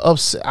not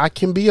upset. I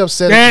can be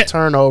upset at the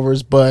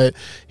turnovers, but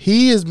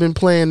he has been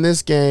playing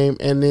this game,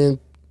 and then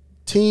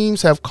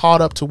teams have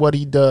caught up to what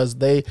he does.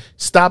 They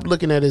stopped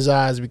looking at his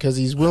eyes because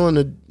he's willing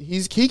to.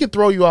 He can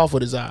throw you off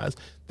with his eyes.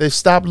 They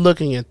stopped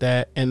looking at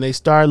that, and they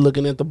started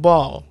looking at the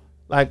ball.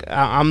 Like,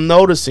 I'm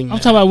noticing. I'm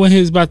talking about when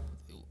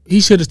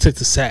he should have took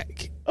the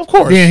sack. Of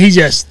course. Then he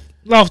just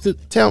lost it.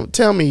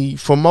 Tell me,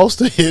 for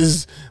most of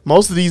these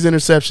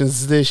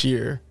interceptions this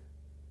year,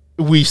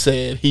 we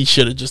said he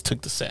should have just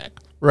took the sack,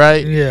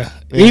 right? Yeah.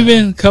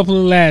 Even a couple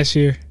of last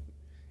year.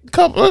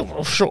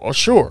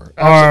 Sure.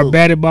 Or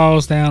batted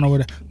balls down or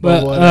whatever.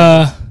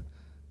 But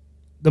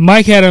the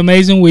Mike had an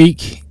amazing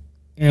week,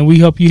 and we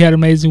hope you had an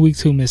amazing week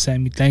too, Miss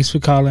Amy. Thanks for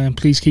calling, and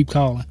please keep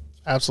calling.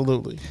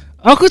 Absolutely.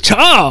 Uncle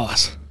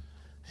Charles.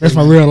 That's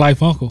my real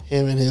life uncle.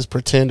 Him and his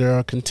pretender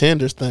or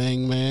contenders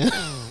thing, man.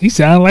 He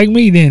sounded like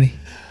me, didn't he?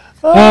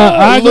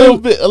 A little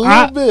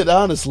bit,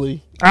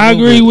 honestly. I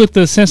agree with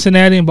the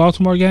Cincinnati and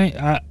Baltimore game.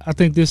 I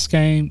think this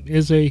game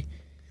is a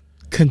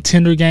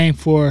contender game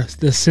for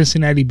the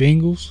Cincinnati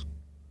Bengals.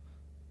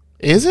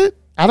 Is it?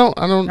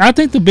 I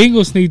think the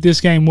Bengals need this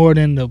game more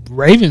than the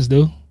Ravens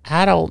do.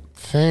 I don't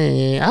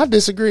think. I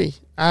disagree.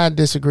 I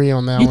disagree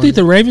on that one. You think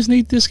the Ravens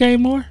need this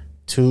game more?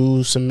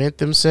 To cement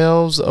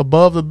themselves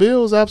above the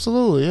Bills,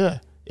 absolutely, yeah.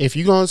 If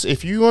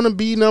you're gonna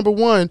be number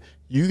one,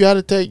 you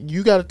gotta take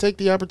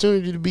the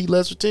opportunity to beat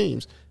lesser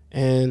teams.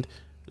 And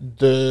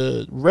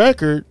the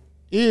record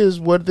is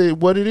what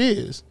it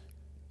is.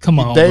 Come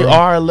on, they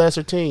are a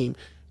lesser team.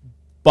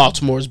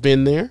 Baltimore's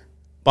been there.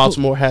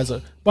 Baltimore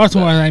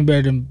ain't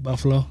better than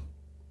Buffalo.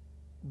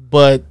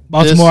 But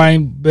Baltimore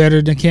ain't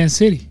better than Kansas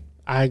City.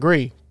 I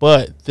agree.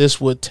 But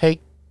this would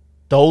take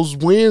those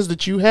wins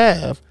that you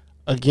have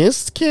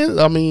against Kansas.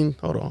 I mean,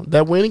 hold on.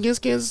 That win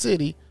against Kansas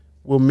City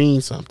will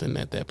mean something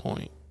at that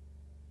point.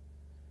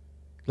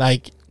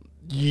 Like,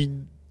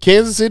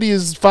 Kansas City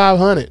is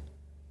 500.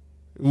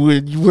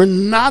 We're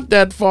not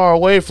that far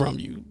away from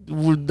you.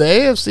 The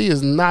AFC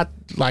is not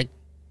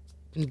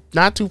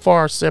too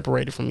far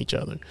separated from each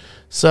other.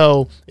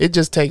 So it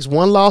just takes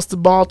one loss to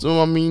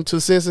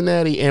to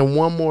Cincinnati, and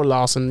one more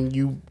loss, and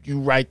you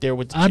right there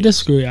with the Chiefs. I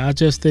disagree. I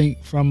just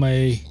think from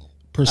a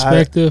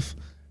perspective,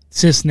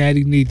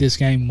 Cincinnati need this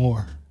game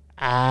more.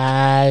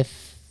 I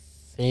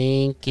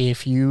think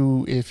if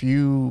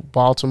you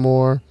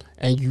Baltimore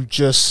and you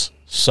just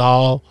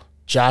saw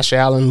Josh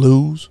Allen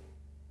lose,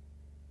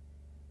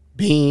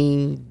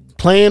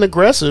 playing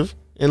aggressive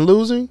and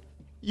losing,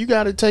 you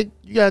gotta take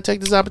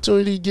this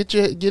opportunity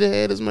to get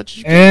ahead as much as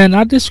you can. And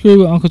I disagree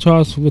with Uncle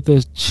Charles with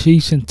the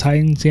Chiefs and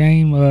Titans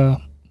game.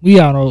 We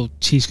all know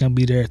Chiefs gonna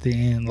be there at the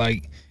end,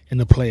 like in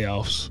the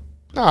playoffs.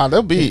 Nah,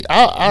 they'll be.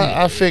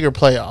 I figure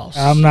playoffs.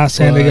 I'm not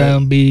saying they're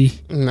gonna be.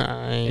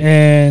 Nah,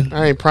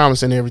 I ain't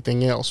promising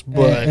everything else.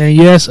 But and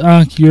yes,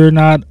 Unc, you're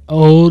not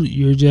old.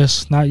 You're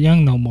just not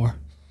young no more.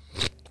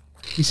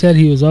 He said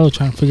he was old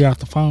trying to figure out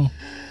the phone.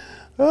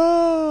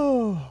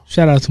 Oh,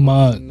 shout out to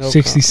my Unc,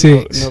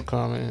 66. No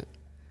comment.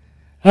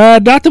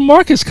 Dr.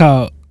 Marcus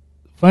called.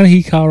 Funny,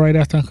 he called right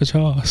after Uncle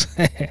Charles.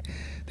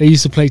 They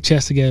used to play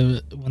chess together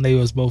when they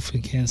was both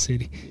in Kansas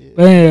City. Yeah.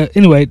 But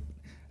anyway,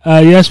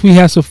 yes, we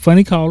have some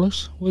funny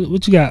callers.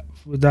 What you got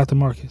with Dr.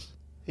 Marcus?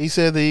 He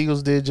said the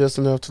Eagles did just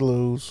enough to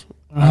lose.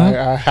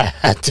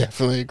 I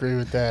definitely agree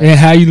with that. And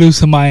how you lose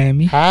to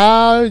Miami?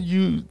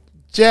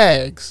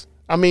 Jags?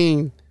 I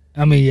mean,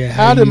 yeah.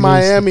 How did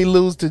Miami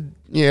lose to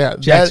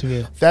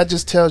Jacksonville? That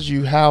just tells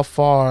you how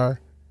far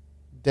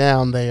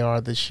down they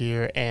are this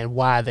year and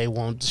why they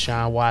want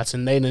Deshaun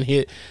Watson. They didn't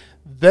hit.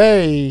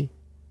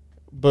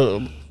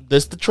 But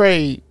this the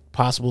trade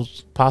possible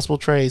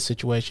trade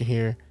situation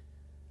here.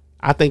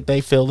 I think they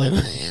feel that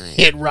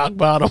hit rock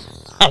bottom.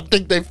 I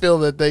think they feel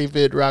that they've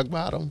hit rock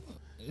bottom.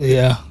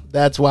 Yeah,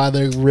 that's why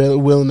they're really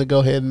willing to go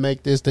ahead and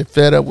make this. They're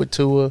fed up with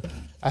Tua.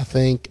 I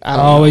think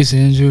always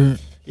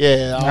injured.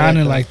 Yeah, I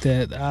didn't like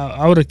that.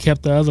 I would have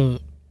kept the other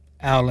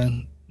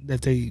Allen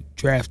that they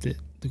drafted,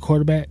 the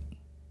quarterback.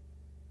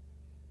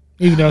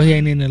 Even though he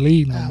ain't in the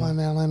league no more.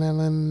 Allen.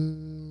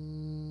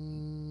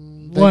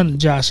 Wasn't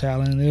Josh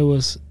Allen. It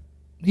was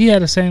He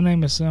had the same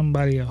name as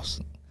somebody else.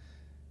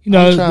 You I'm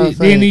know, trying to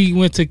then think. he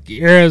went to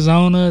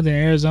Arizona. Then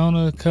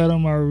Arizona cut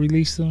him or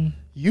released him.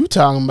 You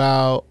talking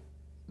about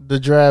the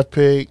draft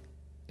pick?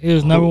 It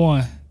was number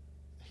 1.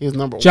 He was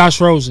number Josh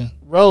Rosen.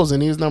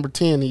 Rosen. He was number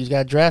 10. He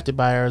got drafted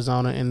by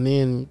Arizona and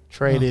then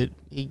traded.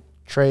 He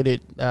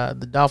traded.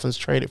 The Dolphins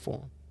traded for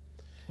him.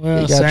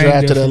 Well, he got same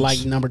drafted difference. at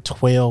like number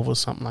 12 or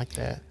something like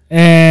that.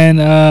 And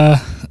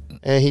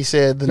he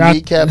said the Doc-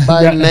 kneecap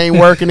biting ain't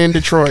working in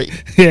Detroit.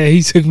 yeah,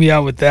 he took me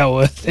out with that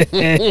one. He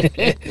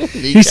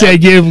Kneecap-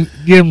 said, "Give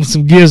him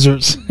some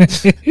gizzards."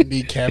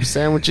 Kneecap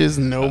sandwiches,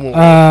 no more.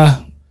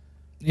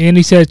 And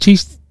he said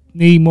Chiefs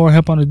need more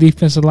help on the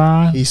defensive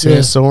line. He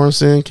said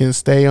Sorensen can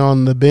stay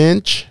on the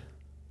bench.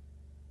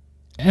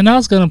 And I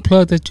was gonna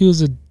plug that you was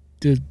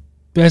the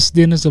best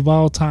dentist of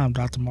all time,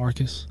 Dr.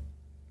 Marcus.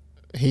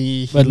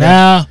 He left a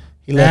now-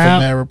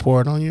 bad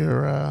report on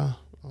your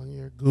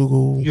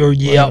Google, Your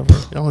Yelp.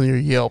 whatever. On your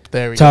Yelp.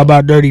 There we Talk go.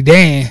 about Dirty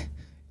Dan.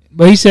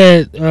 But he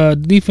said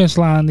defense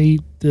line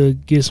need to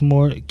get some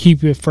more,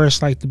 keep it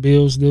fresh like the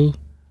Bills do.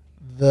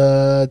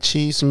 The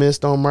Chiefs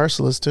missed on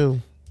Merciless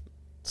too.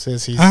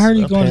 Says he's I heard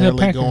he going to the apparently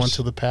Packers. going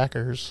to the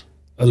Packers.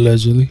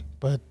 Allegedly.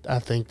 But I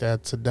think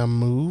that's a dumb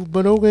move.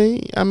 But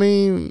okay, I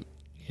mean,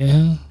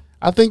 Yeah.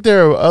 I think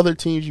there are other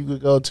teams you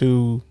could go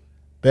to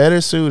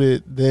better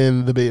suited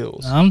than the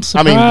Bills. I'm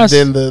surprised.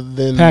 than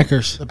the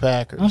Packers. The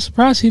Packers. I'm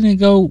surprised he didn't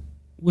go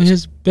with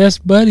his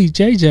best buddy,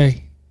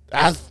 JJ.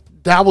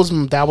 That was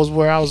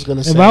where I was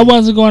gonna say. If I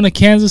wasn't going to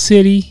Kansas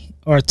City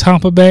or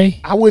Tampa Bay,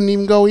 I wouldn't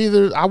even go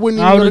either. I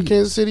wouldn't I even go to would've-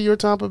 Kansas City or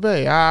Tampa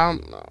Bay.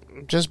 I'm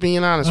just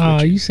being honest oh,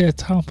 with you. you said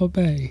Tampa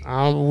Bay.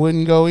 I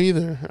wouldn't go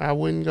either. I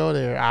wouldn't go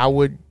there. I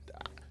would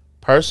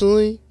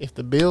personally, if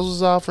the Bills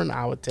was offering,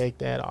 I would take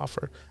that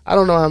offer. I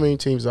don't know how many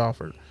teams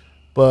offered,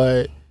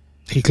 but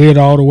He cleared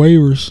all the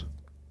waivers.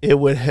 it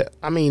would.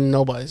 I mean,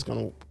 nobody's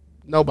gonna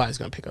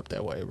pick up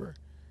that waiver.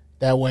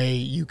 That way,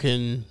 you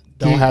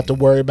don't have to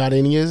worry about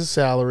any of his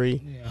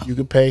salary. Yeah. You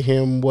can pay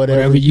him whatever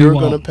Whatever you you're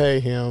want. gonna pay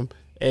him,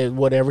 and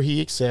whatever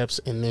he accepts,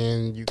 and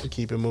then you can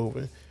keep it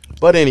moving.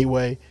 But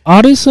anyway,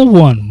 Audience of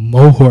one,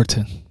 Mo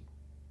Horton.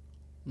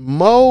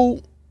 Mo.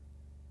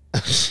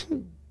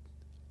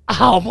 I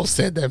almost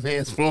said that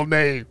man's full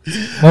name.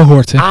 Mo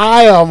Horton.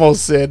 I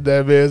almost said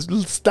that man.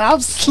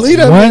 Stop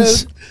sleeping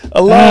Once,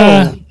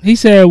 alone. he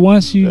said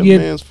once you That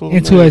get man's full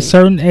into name. a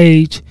certain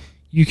age,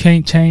 you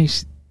can't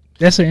change.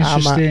 That's an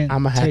interesting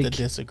I'm gonna have to take.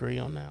 disagree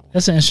on that one.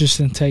 That's an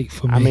interesting take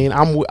for me. I mean,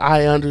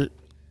 I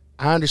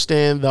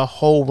understand the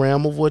whole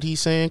realm of what he's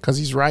saying because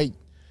he's right.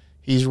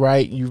 He's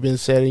right. You've been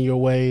set in your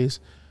ways,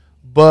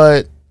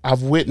 but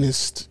I've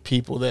witnessed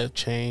people that have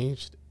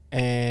changed,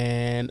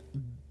 and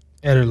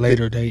at a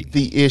later date,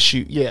 the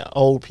issue,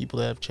 old people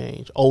that have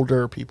changed,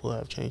 older people that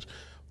have changed.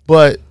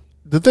 But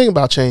the thing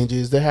about change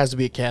is there has to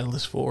be a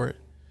catalyst for it.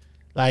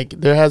 Like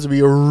there has to be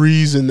a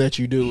reason that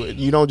you do it.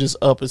 You don't just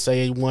up and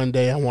say one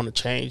day I want to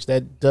change.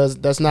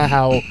 That's not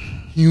how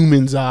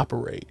humans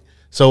operate.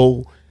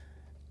 So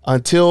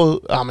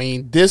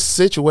this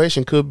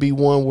situation could be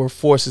one where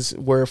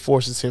it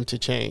forces him to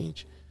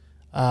change.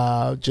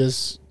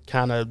 Just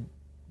kind of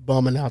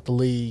bumming out the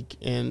league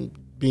and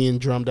being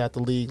drummed out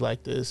the league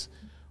like this.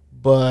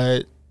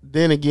 But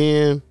then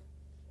again,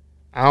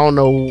 I don't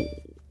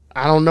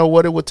know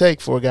what it would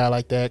take for a guy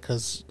like that,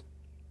 because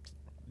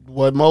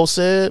what Mo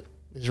said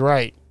is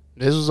right.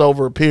 This was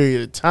over a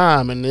period of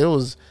time, and it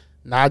was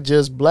not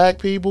just black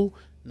people,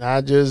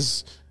 not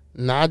just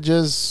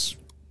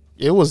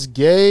it was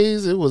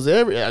gays, it was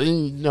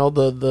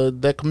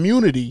the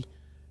community.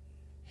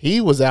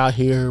 He was out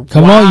here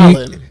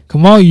wilding.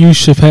 Come on, you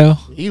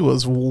Chappelle. He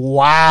was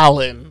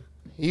wilding.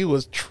 He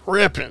was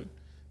tripping.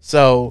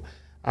 So,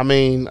 I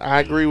mean, I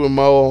agree with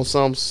Mo on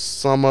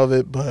some of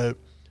it, but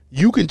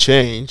you can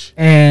change,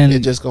 and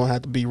it's just gonna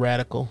have to be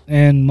radical.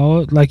 And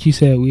Mo, like you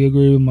said, we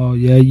agree with Mo.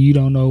 Yeah, you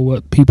don't know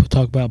what people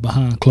talk about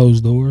behind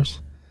closed doors.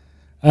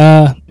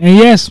 And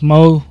yes,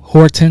 Mo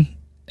Horton,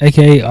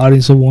 aka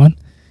Audience of One,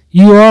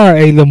 you are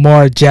a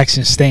Lamar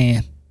Jackson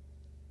stan.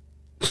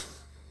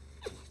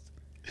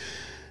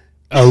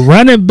 A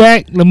running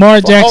back,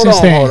 Lamar Jackson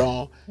stan. Hold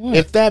on. What?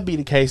 If that be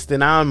the case,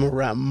 then I'm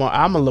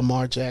a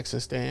Lamar Jackson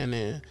stan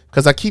then,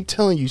 because I keep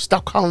telling you,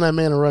 stop calling that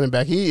man a running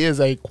back. He is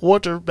a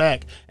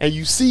quarterback, and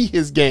you see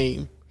his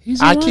game.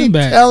 He's a I running keep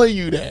back. telling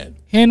you that.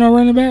 He ain't no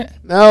running back?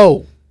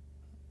 No.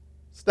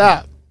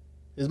 Stop.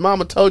 His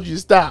mama told you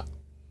to stop.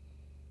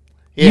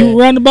 You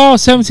run the ball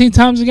 17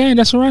 times a game.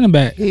 That's a running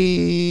back.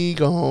 He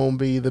gonna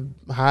be the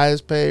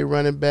highest paid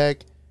running back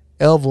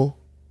ever.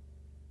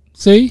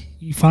 See,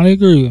 you finally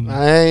agree with me.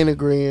 I ain't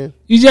agreeing.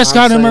 You just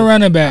got him a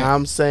running back.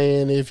 I'm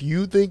saying if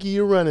you think he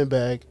a running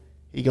back,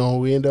 he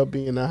gonna end up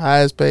being the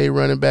highest paid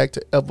running back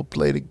to ever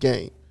play the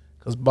game.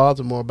 Because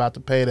Baltimore about to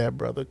pay that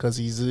brother, because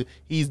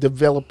he's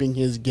developing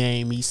his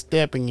game. He's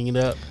stepping it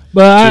up to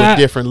a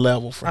different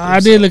level for himself. I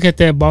did look at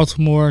that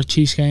Baltimore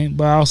Chiefs game,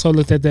 but I also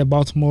looked at that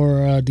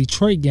Baltimore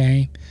Detroit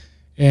game,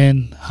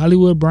 and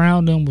Hollywood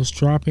Brown them was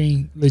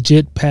dropping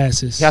legit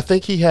passes. Yeah, I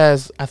think he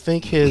has. I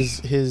think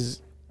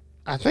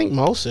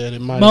Mo said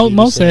it.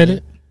 Mo said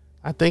it.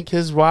 I think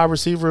his wide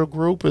receiver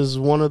group is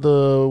one of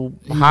the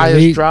highest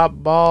elite. drop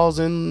balls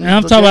in And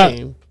I'm the talking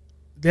game. about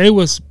they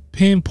was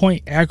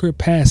pinpoint accurate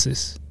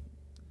passes.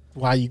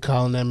 Why you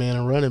calling that man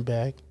a running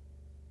back?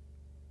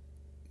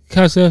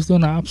 Because they was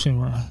doing the option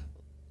run.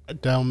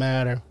 It don't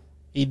matter.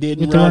 He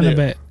didn't With the run running it.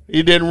 back.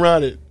 He didn't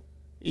run it.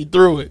 He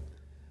threw it.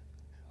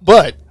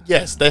 But,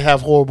 yes, they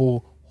have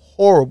horrible,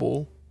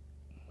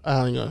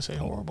 I ain't going to say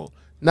horrible,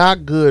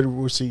 not good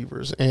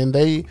receivers. And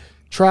they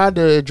tried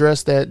to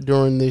address that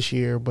during this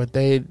year, but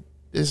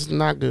it's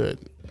not good.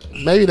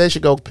 Maybe they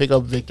should go pick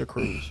up Victor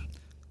Cruz.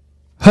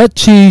 Hut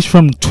Cheese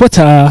from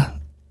Twitter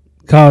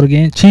called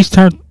again. Cheese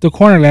turned the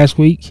corner last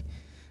week.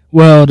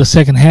 Well, the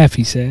second half,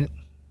 he said.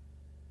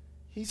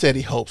 He said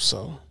he hopes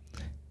so.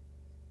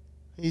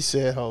 He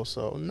said hope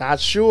so. Not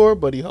sure,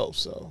 but he hopes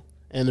so.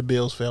 And the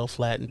Bills fell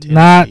flat in Tennessee.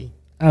 Not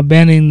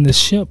abandoning the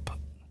ship.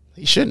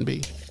 He shouldn't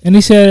be. And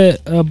he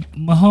said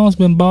Mahomes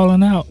been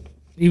balling out,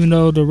 even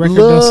though the record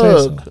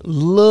doesn't say so.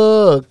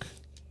 Look.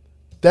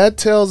 That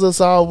tells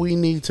us all we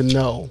need to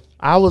know.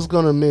 I was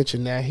going to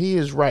mention that. He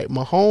is right.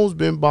 Mahomes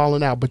been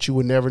balling out, but you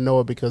would never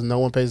know it because no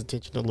one pays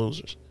attention to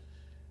losers.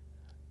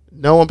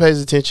 No one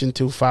pays attention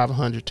to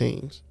 500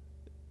 teams.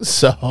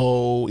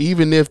 So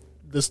even if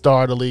the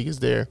star of the league is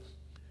there,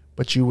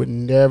 but you would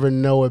never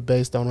know it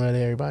based on what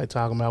everybody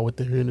talking about with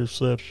the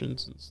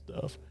interceptions and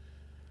stuff.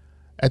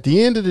 At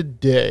the end of the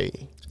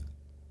day,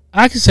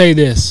 I can say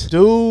this.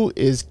 Dude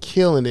is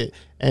killing it,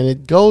 and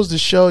it goes to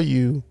show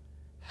you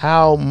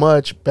how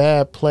much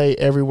bad play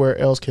everywhere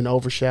else can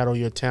overshadow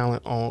your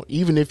talent on,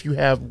 even if you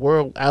have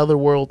other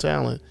world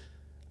talent,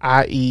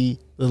 i.e.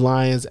 the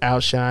Lions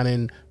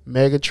outshining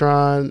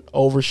Megatron,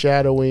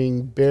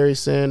 overshadowing Barry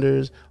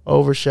Sanders,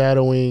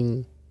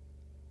 overshadowing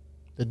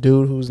the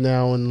dude who's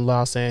now in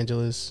Los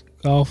Angeles.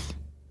 Golf.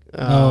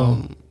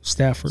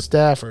 Stafford.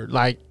 Stafford.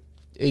 Like,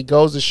 it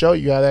goes to show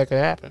you how that could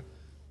happen.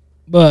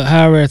 But,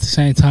 however, at the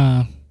same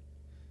time,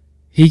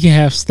 he can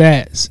have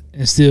stats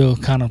and still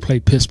kind of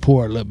play piss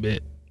poor a little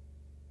bit.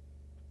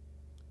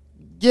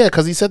 Yeah,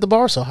 because he set the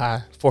bar so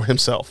high for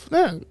himself.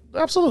 Yeah,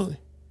 absolutely.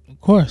 Of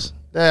course.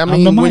 I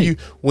mean,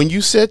 when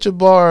you set your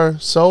bar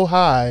so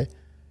high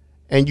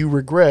and you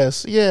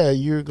regress,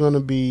 you're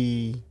gonna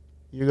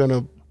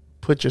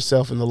put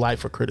yourself in the light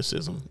for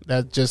criticism.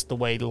 That's just the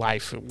way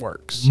life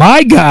works.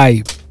 My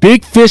guy,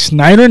 Big Fish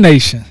Niner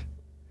Nation.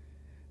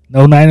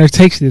 No Niner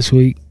takes this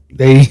week.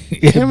 They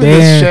Him and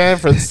this San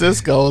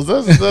Francisco.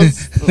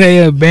 They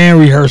had band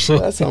rehearsal.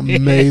 That's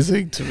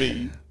amazing to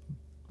me.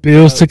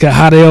 Bills took a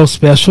hot L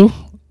special.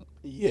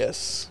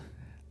 Yes.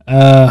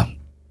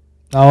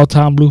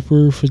 All-time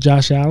blooper for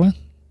Josh Allen.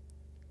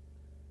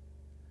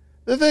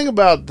 The thing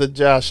about the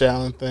Josh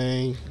Allen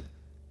thing,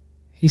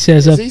 he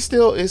says, is he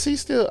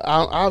still?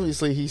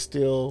 Obviously, he's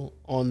still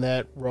on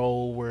that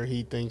role where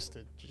he thinks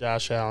that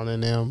Josh Allen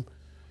and them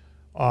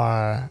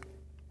are.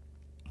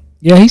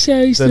 Yeah, he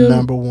said he's the still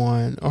number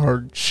one,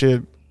 or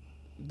should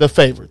the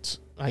favorites,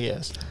 I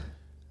guess.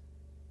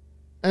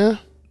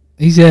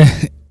 He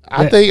said,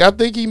 I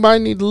think he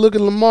might need to look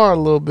at Lamar a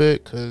little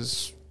bit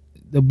because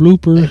the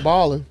blooper they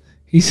balling.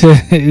 He said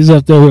he's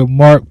up there with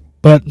Mark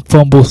Button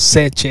Fumble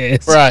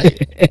Sanchez. Right.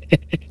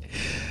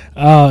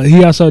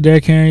 He also,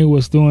 Derrick Henry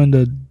was doing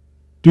the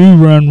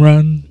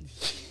run.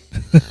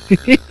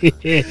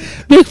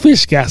 Big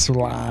Fish got some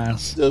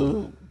lines.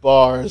 The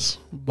bars.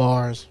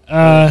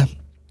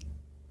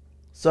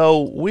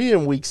 So we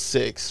in week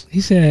 6. He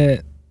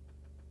said,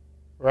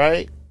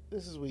 right?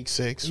 This is week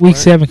 6. Week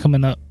 7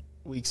 coming up.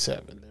 Week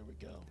 7. There we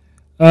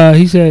go.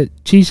 He said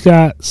Chiefs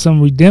got some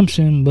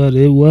redemption, but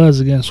it was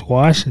against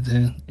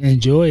Washington.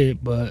 Enjoy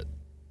it, but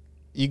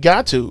you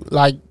got to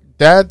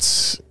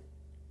that's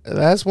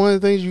one of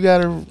the things you got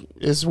to.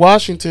 It's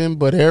Washington,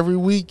 but every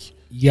week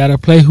you got to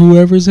play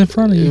whoever's in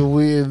front of you.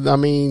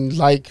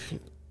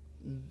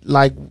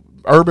 Like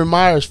Urban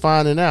Meyer's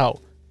finding out.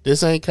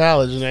 This ain't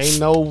college. There ain't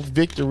no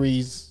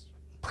victories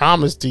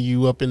promised to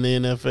you up in the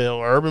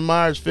NFL. Urban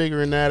Meyer's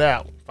figuring that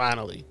out.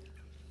 Finally.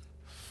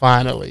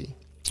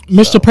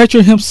 Mr.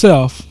 Patriot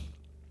himself.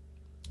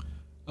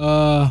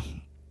 You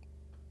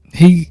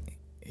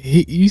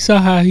saw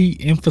how he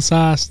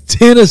emphasized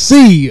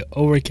Tennessee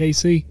over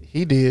KC.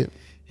 He did.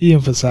 He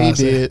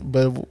emphasized it,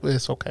 but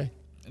it's okay.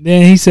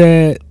 Then he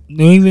said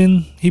New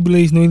England. He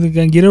believes New England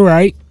gonna get it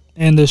right,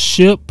 and the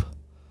ship.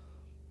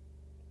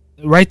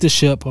 Right the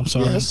ship, I'm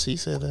sorry. Yes, he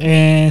said that.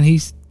 And he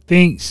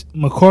thinks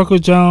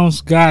McCorkle Jones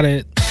got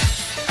it.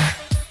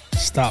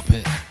 Stop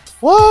it.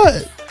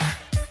 What?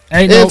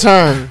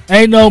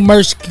 Ain't no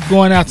merch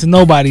going out to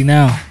nobody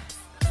now.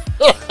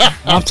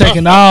 I'm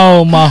taking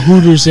all my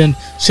Hooters and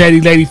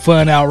Shady Lady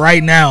fun out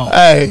right now.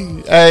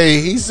 Hey,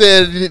 he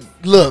said,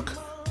 look,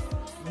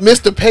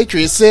 Mr.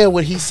 Patriot said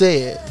what he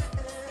said.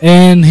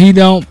 And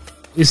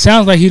it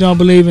sounds like he don't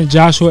believe in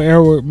Joshua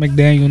Edward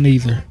McDaniel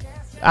neither.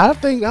 I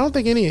don't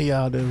think any of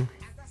y'all do.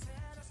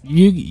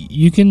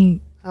 You can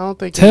I don't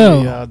think tell.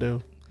 any of y'all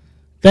do.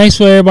 Thanks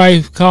for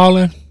everybody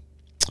calling.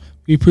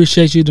 We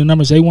appreciate you. The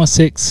number is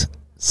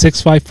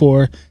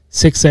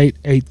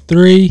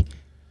 816-654-6883.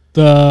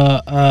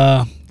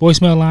 The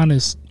voicemail line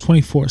is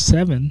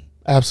 24/7.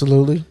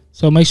 Absolutely.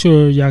 So make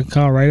sure y'all can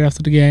call right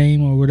after the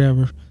game or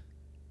whatever.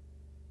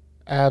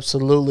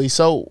 Absolutely.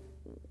 So,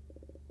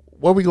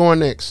 where we going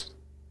next?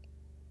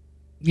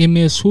 Give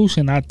me a swoosh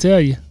and I'll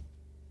tell you.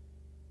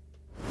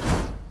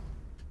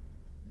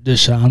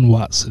 Deshaun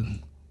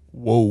Watson.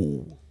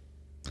 Whoa.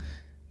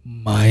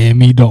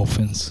 Miami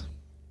Dolphins.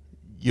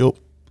 Yup.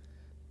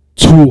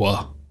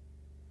 Tua.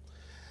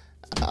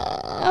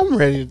 I'm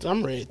ready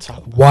to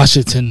talk about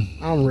Washington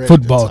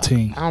football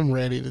team. I'm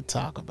ready to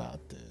talk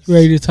about this. You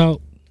ready to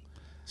talk?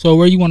 So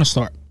where you want to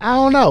start? I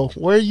don't know.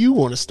 Where you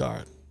want to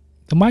start?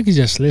 The mic is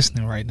just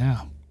listening right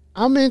now.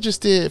 I'm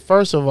interested,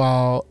 first of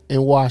all,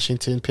 in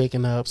Washington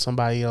picking up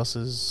somebody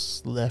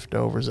else's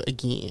leftovers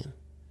again.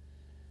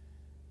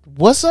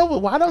 What's up?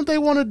 Why don't they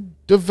want to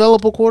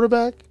develop a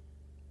quarterback?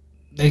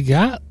 They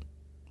got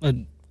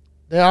their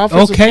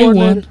offensive okay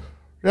coordinator. one.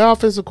 Their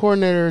offensive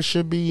coordinator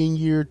should be in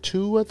year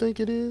 2, I think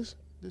it is.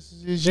 This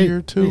is his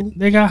year 2.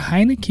 They got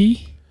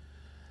Heineke.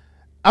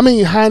 I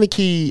mean,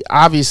 Heineke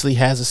obviously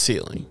has a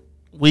ceiling.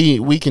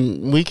 We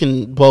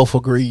can both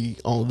agree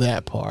on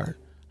that part.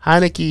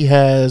 Heineke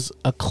has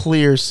a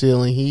clear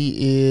ceiling. He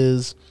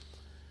is.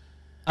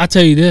 I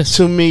tell you this.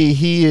 To me,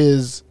 he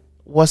is.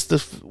 What's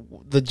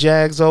the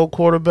Jags' old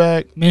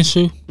quarterback?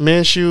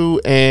 Minshew,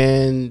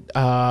 and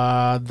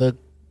the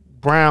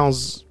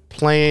Browns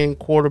playing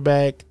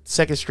quarterback,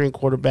 second string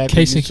quarterback.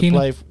 Case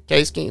Keenum.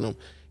 Case Keenum.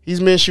 He's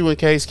Minshew and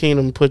Case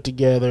Keenum put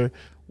together,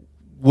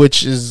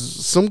 which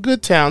is some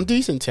good talent,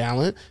 decent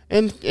talent,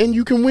 and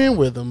you can win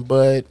with them.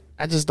 But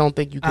I just don't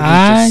think you can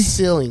reach a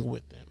ceiling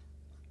with them.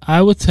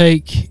 I would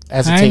take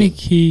as a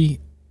Heineke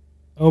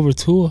over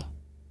Tua.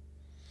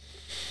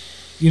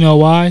 You know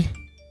why?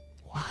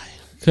 Why?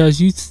 Because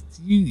you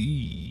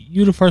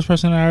the first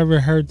person I ever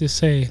heard this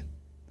say.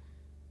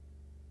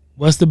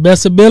 What's the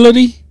best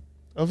ability?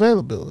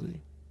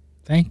 Availability.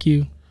 Thank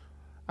you.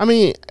 I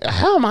mean,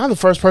 how am I the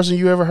first person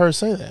you ever heard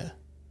say that?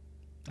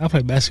 I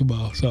play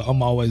basketball, so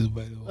I'm always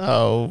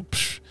available.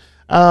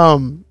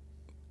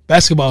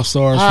 Basketball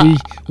stars,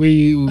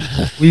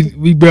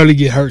 we barely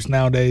get hurt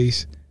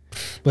nowadays,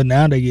 but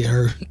now they get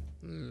hurt.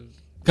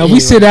 Cause we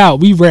sit out,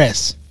 we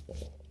rest.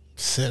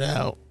 Sit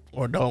out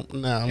or don't.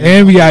 No,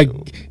 and we got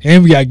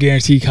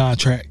guaranteed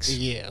contracts.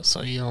 Yeah,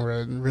 so you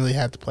don't really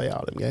have to play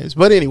all them games.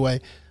 But anyway,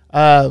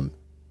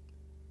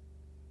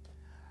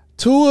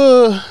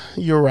 Tua,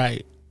 you're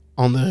right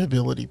on the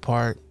ability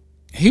part.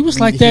 He was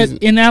like that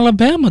in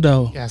Alabama,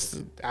 though.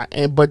 Yes,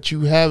 but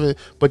you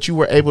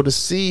were able to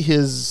see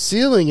his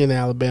ceiling in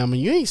Alabama.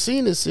 You ain't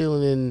seen his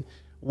ceiling in.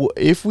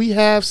 If we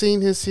have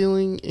seen his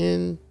ceiling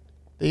in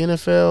the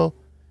NFL,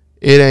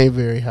 it ain't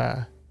very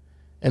high,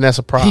 and that's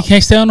a problem. He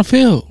can't stay on the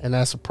field, and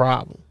that's a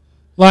problem.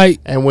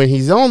 And when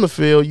he's on the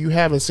field, you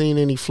haven't seen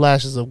any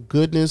flashes of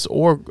goodness,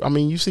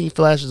 you've seen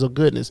flashes of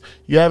goodness.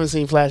 You haven't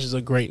seen flashes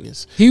of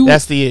greatness.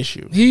 That's the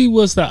issue. He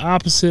was the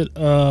opposite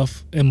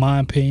of, in my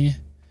opinion,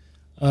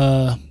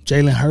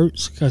 Jalen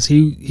Hurts, because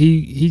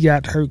he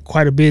got hurt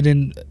quite a bit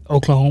in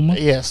Oklahoma.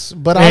 Yes,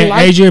 but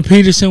Adrian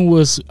Peterson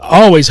was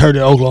always hurt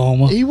in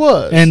Oklahoma. He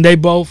was, and they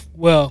both.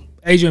 Well,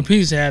 Adrian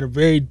Peterson had a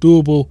very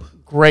doable,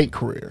 great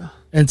career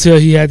until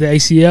he had the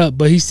ACL,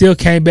 but he still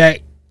came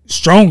back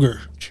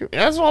stronger.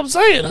 That's what I'm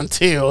saying.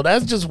 Until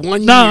that's just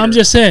 1 year. No, I'm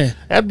just saying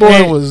that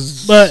boy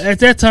was. But at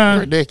that time,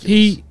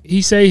 ridiculous.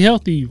 He stayed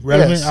healthy,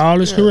 relevant all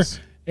his career,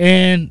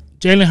 and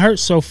Jalen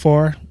Hurts so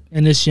far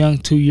in this young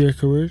 2-year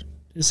career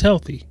is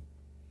healthy.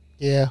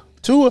 Yeah,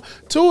 Tua.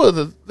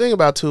 The thing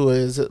about Tua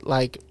is that,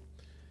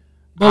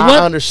 I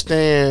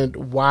understand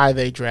why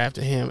they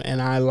drafted him,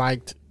 and I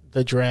liked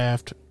the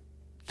draft.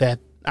 That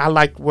I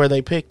liked where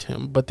they picked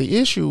him, but the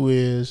issue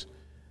is,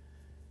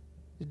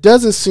 it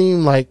doesn't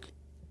seem like,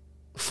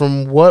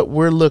 from what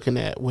we're looking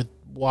at with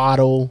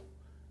Waddle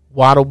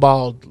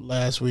balled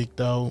last week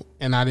though,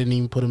 and I didn't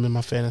even put him in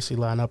my fantasy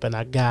lineup, and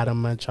I got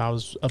him, which I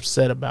was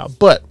upset about.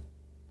 But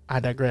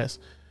I digress.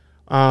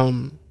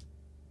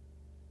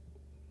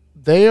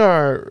 They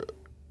are.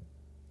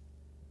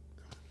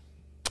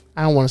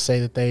 I don't want to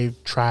say that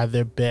they've tried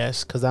their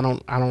best, because I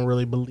don't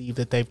really believe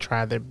that they've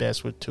tried their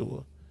best with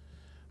Tua,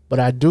 but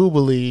I do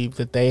believe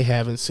that they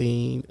haven't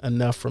seen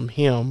enough from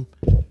him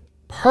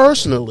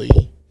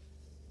personally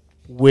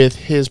with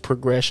his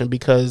progression,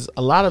 because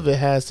a lot of it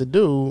has to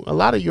do. A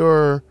lot of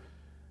your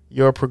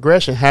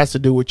progression has to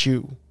do with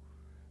you.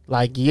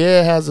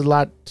 It has a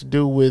lot to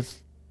do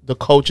with the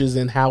coaches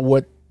and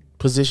what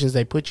positions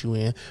they put you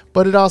in,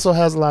 but it also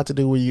has a lot to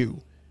do with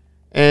you.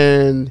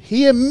 And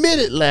he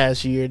admitted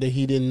last year that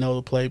he didn't know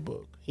the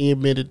playbook. He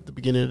admitted at the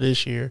beginning of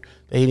this year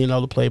that he didn't know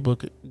the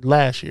playbook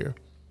last year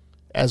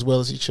as well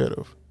as he should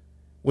have.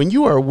 When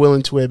you are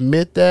willing to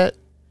admit that,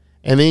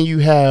 and then you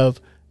have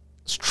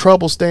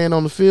trouble staying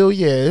on the field,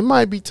 it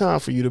might be time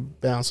for you to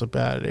bounce up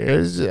out of there.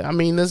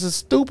 This is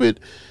stupid.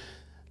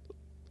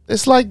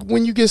 It's like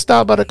when you get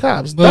stopped by the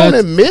cops. Don't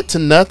admit to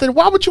nothing.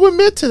 Why would you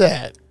admit to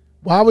that?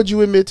 Why would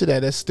you admit to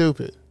that? That's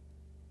stupid.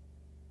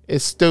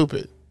 It's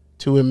stupid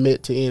to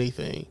admit to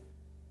anything.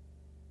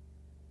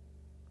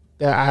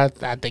 I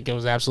think it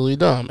was absolutely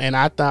dumb. And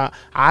I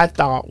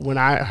thought when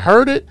I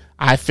heard it,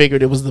 I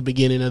figured it was the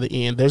beginning of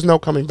the end. There's no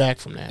coming back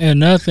from that. And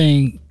another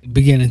thing,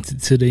 beginning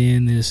to the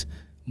end, is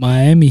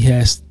Miami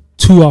has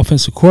 2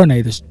 offensive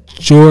coordinators,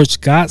 George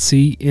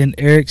Godsey and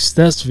Eric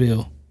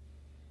Stutzville.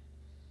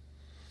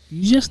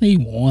 You just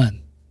need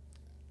one.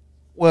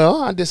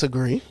 Well, I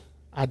disagree.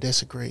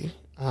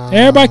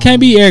 Everybody can't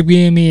be Eric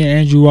Bieniemy and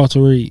Andrew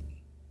Walter Reed.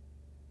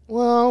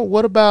 Well,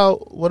 what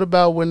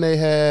about when they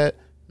had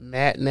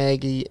Matt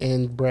Nagy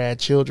and Brad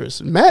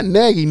Childress? Matt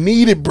Nagy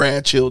needed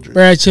Brad Childress.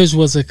 Brad Childress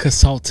was a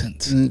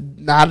consultant.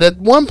 Not at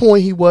one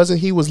point he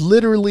wasn't. He was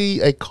literally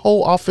a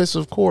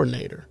co-offensive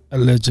coordinator.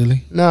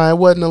 Allegedly. No, it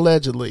wasn't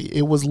allegedly.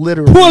 It was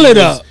literally. Pull it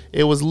up.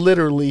 It was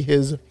literally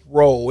his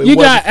role. You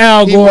got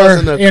Al Gore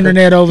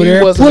internet over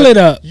there. Pull it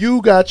up.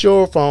 You got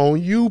your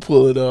phone. You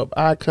pull it up.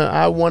 I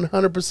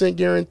 100%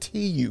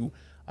 guarantee you.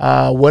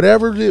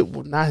 Whatever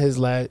not his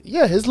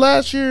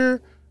last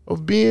year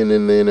of being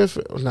in the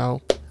NFL. No,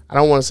 I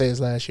don't want to say his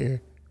last year.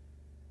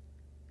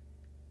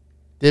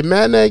 Did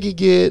Matt Nagy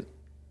get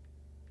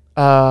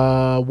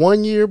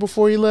 1 year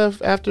before he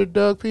left after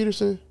Doug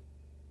Peterson?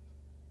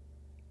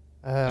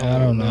 I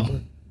don't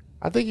know.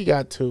 I think he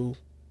got 2.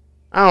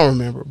 I don't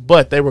remember,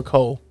 but they were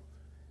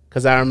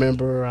because I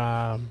remember.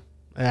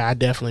 I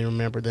definitely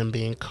remember them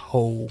being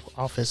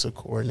offensive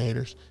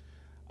coordinators.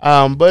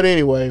 But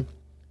anyway,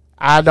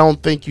 I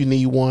don't think you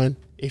need one.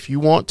 If you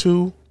want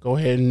to, go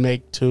ahead and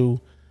make 2.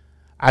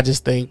 I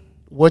just think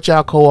what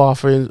y'all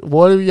co-offense,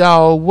 what are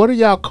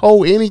y'all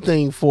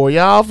co-anything for?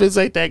 Y'all offense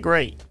ain't that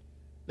great.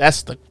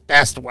 That's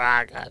where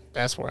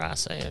I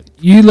say it.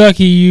 You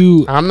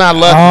lucky I'm not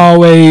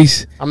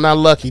lucky. I'm not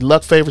lucky.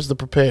 Luck favors the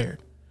prepared.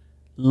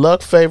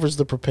 Luck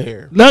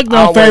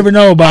don't favor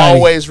nobody.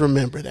 Always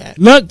remember that.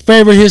 Luck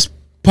favor his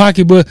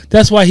pocketbook.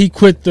 That's why he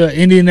quit the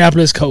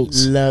Indianapolis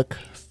Colts. Luck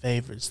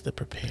favors the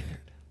prepared.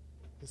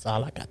 That's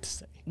all I got to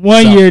say.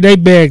 One year they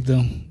begged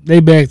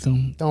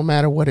him. Don't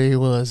matter what he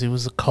was. He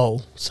was a co.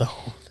 So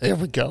there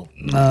we go.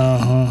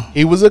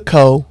 He was a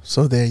co.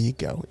 So there you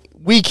go.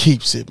 We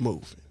keeps it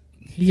moving.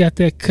 He got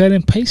that cut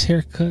and paste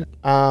haircut.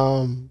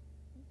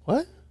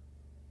 What?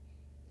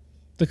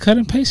 The cut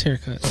and paste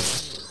haircut.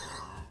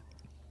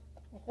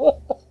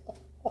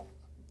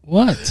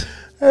 What?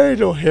 That ain't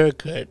no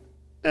haircut.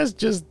 That's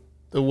just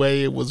the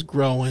way it was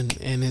growing,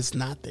 and it's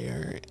not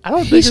there. I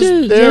don't think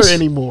it's there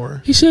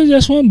anymore. He should have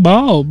just went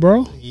bald,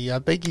 bro. Yeah, I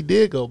think he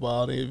did go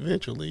bald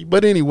eventually.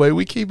 But anyway,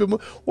 we keep it.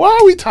 Why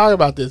are we talking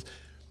about this?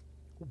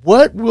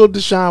 What will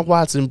Deshaun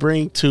Watson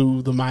bring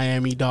to the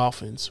Miami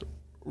Dolphins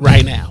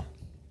right now?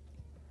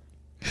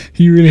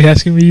 You really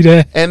asking me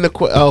that? And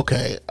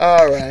okay,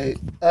 all right.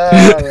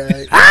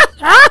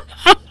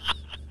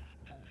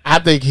 I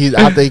think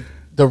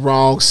the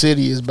wrong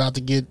city is about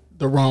to get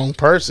the wrong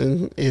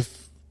person if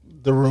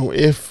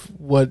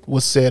what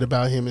was said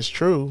about him is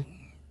true.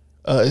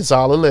 It's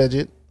all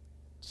alleged.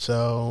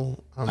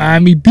 So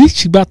Miami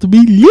Beach about to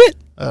be lit.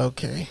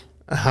 Okay,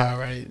 all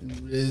right.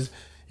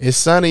 It's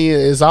sunny.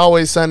 It's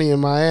always sunny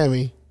in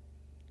Miami,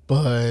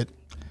 but.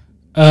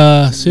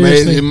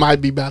 Seriously, it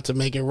might be about to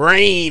make it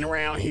rain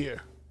around here.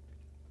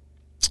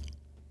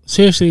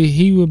 Seriously,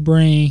 he would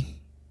bring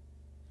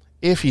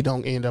if he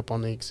don't end up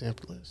on the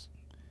exempt list.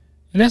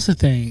 And that's the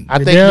thing. I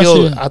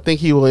think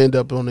he will end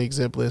up on the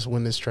exempt list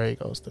when this trade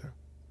goes through.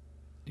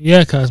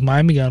 Yeah, because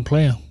Miami got to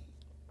play him.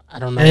 I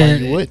don't know why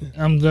you wouldn't.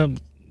 I'm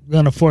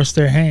gonna force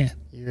their hand.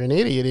 You're an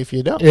idiot if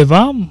you don't. If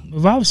I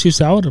was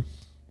Houston, I would have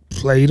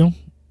played him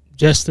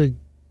just to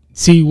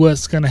see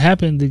what's gonna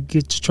happen to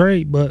get the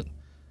trade, but.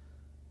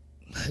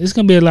 It's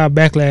going to be a lot of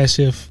backlash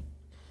if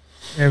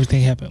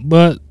everything happened.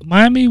 But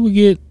Miami would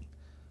get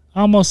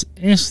almost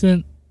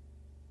instant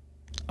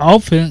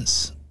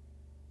offense.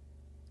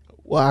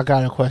 Well, I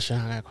got a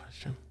question.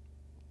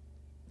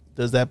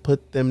 Does that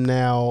put them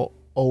now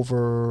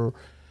over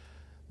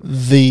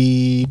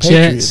the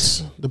Patriots?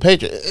 Jets. The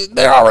Patriots.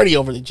 They're already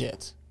over the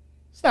Jets.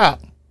 Stop.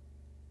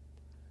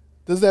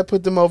 Does that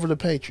put them over the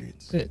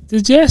Patriots?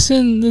 The Jets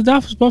and the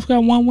Dolphins both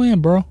got 1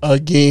 win, bro.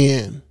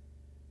 Again.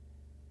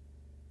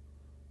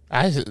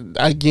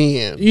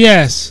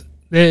 Yes,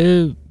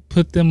 they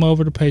put them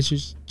over the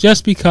Patriots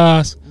just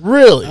because.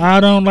 Really, I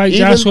don't like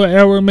Joshua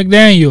Edward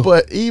McDaniel.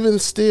 But even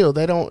still,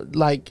 they don't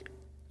like.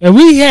 If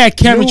we had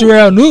Cameron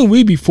Jarrell Newton,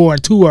 we'd be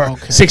 4-2 or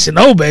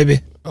 6-0, baby.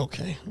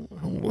 Okay.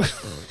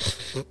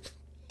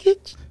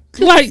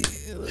 like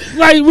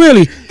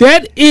really,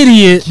 that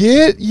idiot.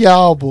 Get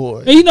y'all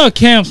boy. You know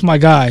Cam's my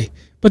guy,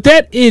 but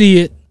that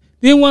idiot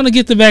didn't want to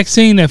get the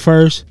vaccine at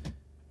first.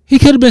 He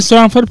could have been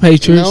starting for the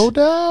Patriots. No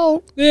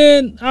doubt.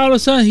 Then all of a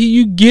sudden,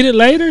 you get it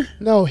later?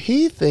 No,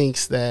 he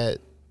thinks that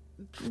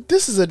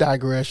this is a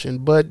digression,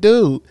 but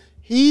dude,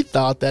 he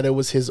thought that it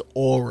was his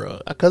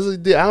aura. Because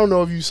I don't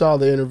know if you saw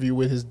the interview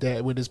with his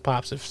dad, with his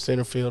pops at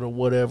center field or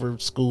whatever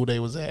school they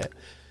was at.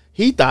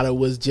 He thought it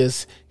was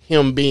just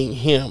him being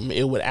him.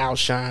 It would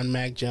outshine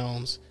Mac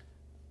Jones.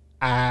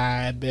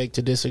 I beg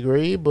to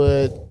disagree,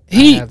 but I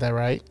have that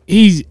right.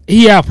 He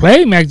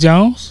outplayed Mac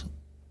Jones.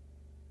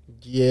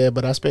 Yeah,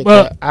 but I spent.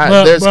 But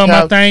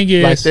my thing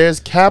is, like, there's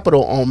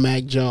capital on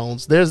Mac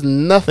Jones. There's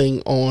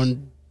nothing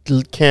on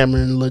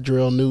Cameron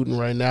Latrell Newton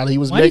right now. He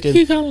was making. Why do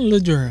you keep calling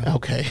Latrell?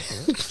 Okay,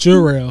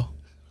 Jarrell.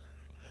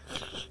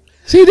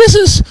 See, this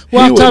is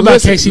what I'm talking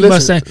about, Casey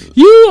Mustang.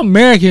 You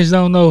Americans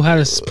don't know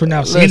how to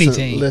pronounce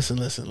anything.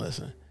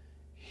 Listen.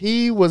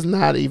 He was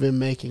not even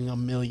making $1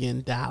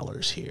 million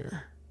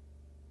here.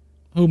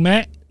 Who,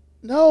 Mac?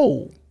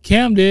 No.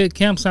 Cam did.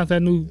 Cam signed that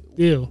new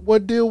deal.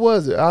 What deal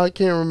was it? I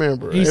can't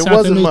remember. He it signed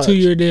wasn't a new much.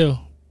 2-year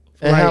deal.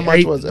 And how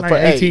much was it? For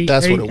 18,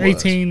 that's what it was.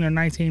 18 or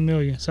 19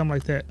 million, something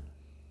like that.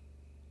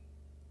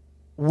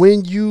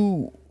 When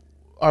you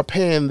are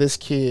paying this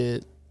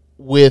kid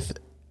with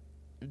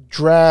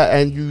draft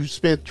and you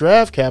spent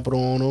draft capital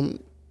on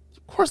him,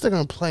 of course they're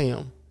gonna play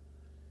him.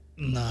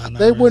 No,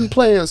 they wouldn't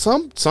play him.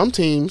 Some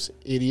teams,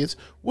 idiots,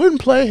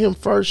 wouldn't play him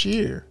first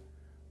year,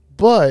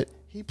 but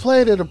he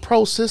played in a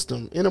pro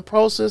system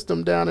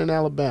down in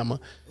Alabama.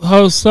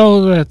 Oh,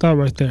 so that thought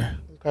right there.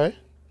 Okay,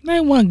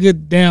 ain't one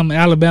good damn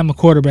Alabama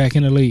quarterback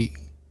in the league.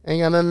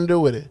 Ain't got nothing to do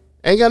with it.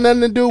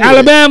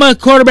 Alabama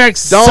quarterback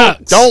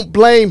sucks. Don't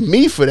blame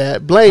me for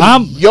that.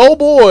 Blame your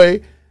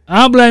boy.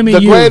 I'm blaming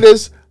the you.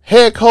 Greatest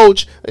head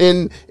coach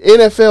in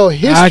NFL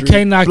history. I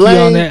can't knock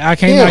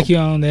you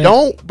on that.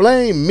 Don't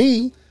blame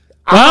me.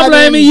 I'm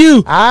blaming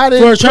you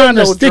for trying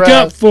to stick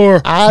up for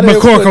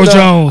McCorkle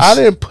Jones. I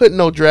didn't put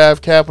no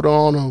draft capital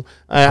on him.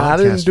 I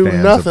didn't do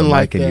nothing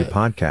like that. Mike and You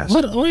podcast.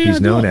 What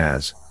He's known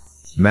as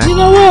Mac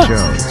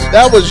Jones.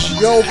 That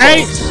was your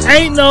fault.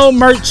 Ain't no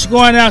merch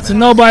going out to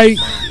nobody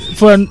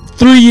for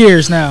 3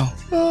 years now.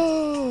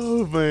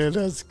 Oh man,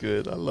 that's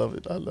good. I love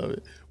it.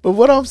 But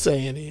what I'm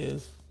saying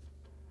is,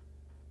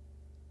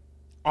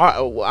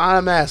 what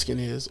I'm asking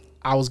is,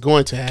 I was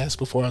going to ask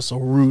before I was so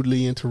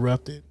rudely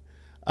interrupted.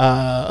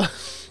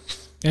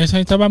 Every time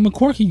you talk about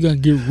McCorkle, you're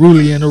going to get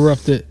rudely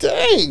interrupted.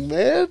 Dang,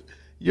 man.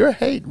 Your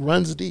hate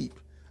runs deep.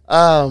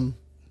 Does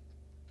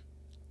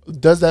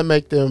that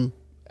make them,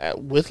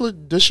 with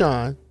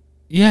Deshaun?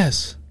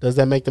 Yes. Does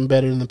that make them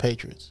better than the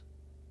Patriots?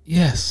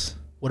 Yes.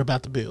 What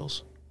about the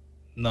Bills?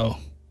 No.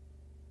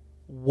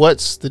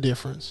 What's the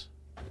difference?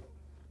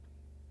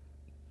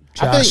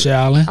 Josh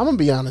Allen. I'm going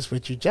to be honest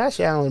with you. Josh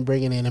Allen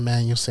bringing in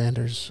Emmanuel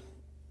Sanders.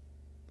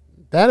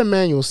 That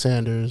Emmanuel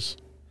Sanders.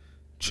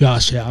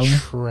 Josh Allen.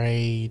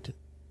 Trade.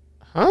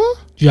 Huh?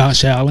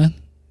 Josh Allen.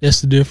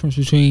 That's the difference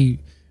between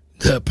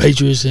the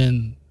Patriots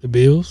and the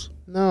Bills?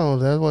 No,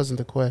 that wasn't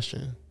the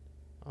question.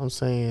 I'm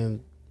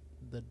saying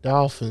the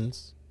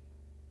Dolphins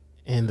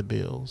and the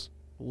Bills.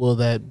 Will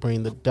that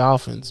bring the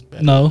Dolphins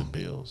better than the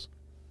Bills?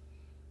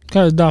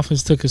 Because the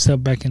Dolphins took a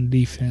step back in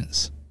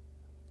defense.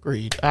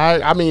 Agreed.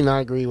 I mean,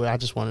 I agree with it. I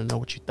just want to know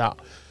what you thought.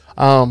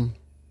 Of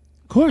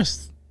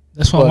course.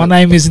 That's why my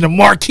name is in the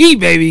marquee,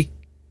 baby.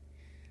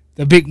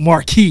 The big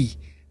marquee.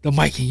 The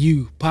Mike and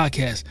You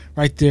podcast.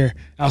 Right there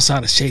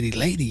outside of Shady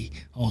Lady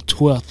on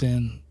 12th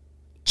and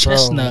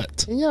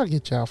Chestnut. Can y'all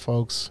get y'all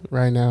folks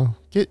right now?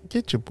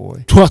 Get your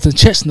boy. 12th and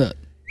Chestnut.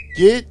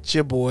 Get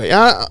your boy.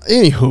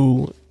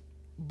 Anywho,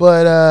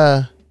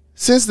 but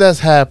since that's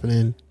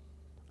happening,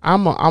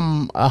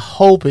 I'm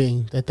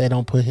hoping that they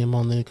don't put him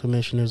on the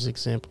commissioner's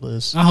exempt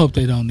list. I hope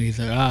they don't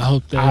either.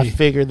 I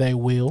figure they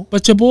will.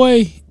 But your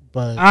boy,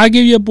 I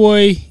give your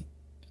boy,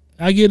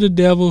 I give the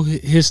devil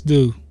his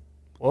due.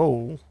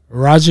 Whoa.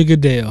 Roger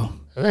Goodell.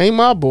 That ain't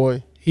my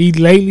boy. He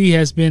lately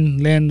has been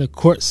letting the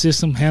court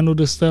system handle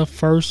the stuff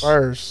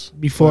first.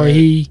 Before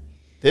he.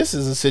 This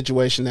is a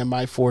situation that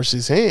might force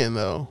his hand,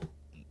 though.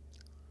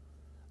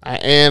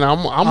 And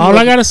I'm all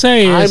I gotta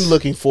say is I'm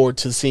looking forward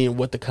to seeing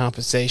what the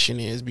compensation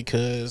is,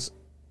 because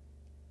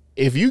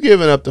if you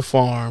giving up the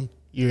farm,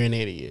 you're an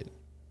idiot.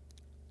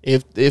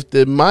 If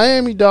the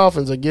Miami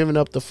Dolphins are giving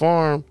up the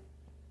farm,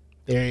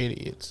 they're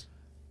idiots.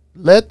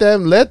 Let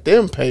them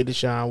pay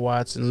Deshaun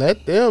Watson.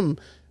 Let them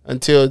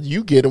until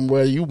you get them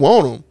where you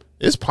want them.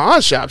 It's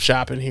pawn shop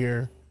shopping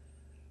here.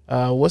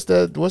 What's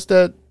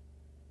that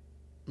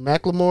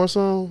Macklemore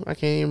song? I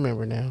can't even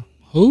remember now.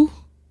 Who?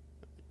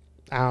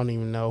 I don't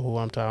even know who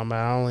I'm talking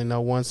about. I only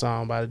know one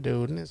song by the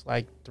dude, and it's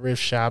like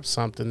thrift shop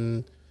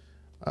something.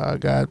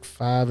 Got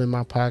 5 in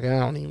my pocket. I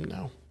don't even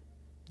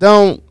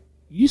know.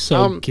 You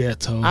so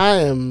ghetto.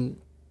 I am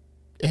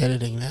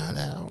editing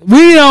now.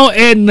 We don't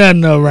edit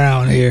nothing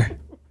around here.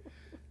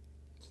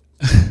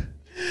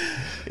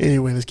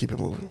 Anyway, let's keep it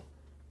moving.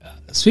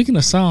 Speaking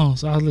of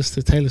songs, I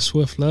listened to Taylor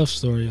Swift Love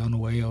Story on the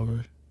way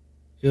over.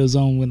 It was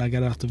on when I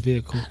got out the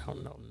vehicle. I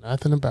don't know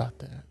nothing about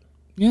that.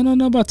 You don't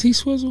know about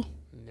T-Swizzle?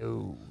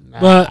 No.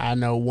 But I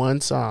know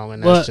one song,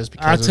 and that's just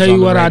because I'll tell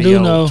you what I do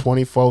know.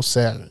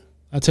 24/7.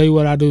 I'll tell you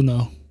what I do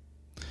know.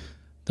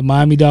 The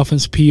Miami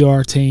Dolphins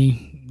PR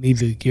team need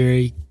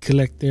to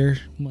collect their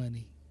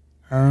money,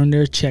 earn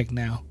their check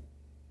now,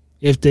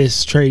 if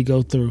this trade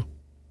go through.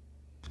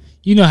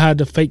 You know how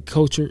the fake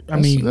culture,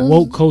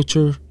 woke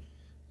culture,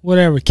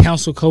 whatever,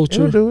 council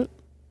culture. It'll do it.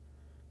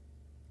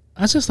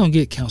 I just don't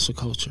get council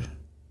culture.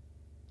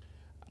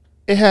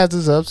 It has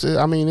its ups. It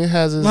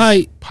has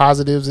its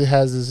positives. It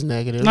has its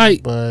negatives.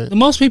 Like, but the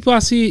most people I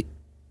see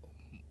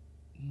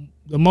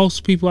the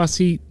most people I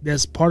see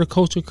that's part of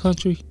culture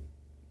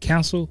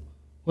council,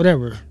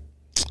 whatever.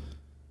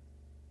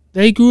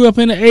 They grew up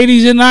in the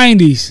 80s and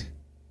 90s.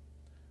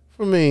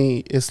 For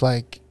me, it's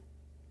like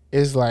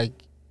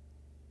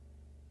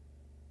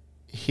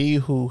he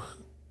who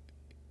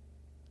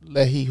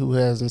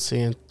hasn't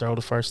seen throw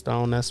the first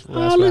stone. That's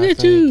Oh, look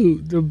at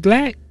you, the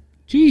black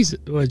Jesus.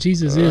 Well,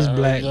 Jesus is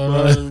black.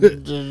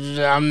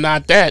 I'm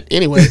not that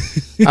anyway.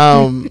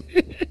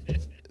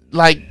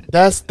 Like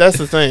that's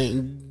the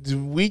thing.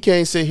 We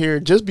can't sit here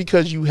just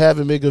because you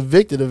haven't been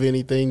convicted of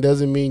anything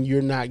doesn't mean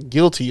you're not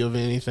guilty of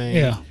anything.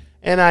 Yeah,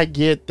 and I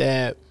get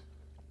that.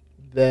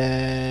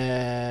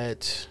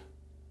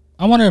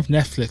 I wonder if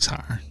Netflix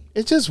hiring.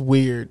 It's just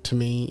weird to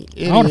me.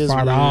 I want to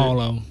fire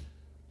all of them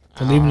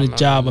for leaving the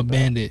job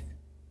abandoned.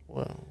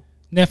 Well,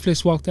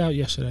 Netflix walked out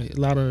yesterday. A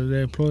lot of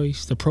their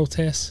employees to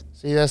protest.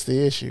 See, that's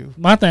the issue.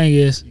 My thing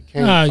is, you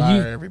can't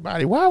fire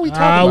everybody. Why are we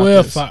talking about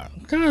this? I will fire.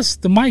 Because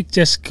the mic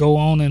just go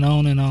on and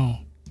on and on.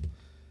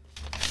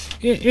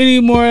 Any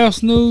more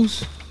else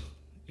news?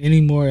 Any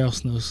more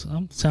else news?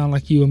 I sound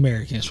like you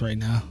Americans right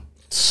now.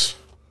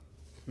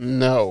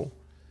 No.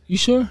 You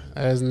sure?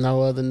 There's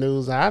no other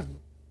news I've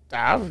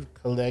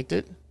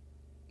collected.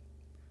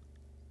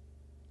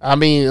 I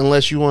mean,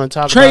 unless you want to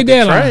talk trade about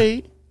deadline. The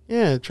trade.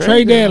 Yeah,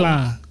 trade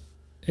deadline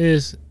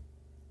is.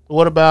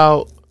 What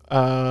about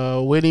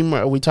Whitney?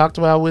 We talked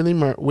about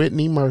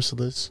Whitney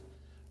Merciless.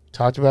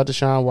 Talked about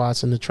Deshaun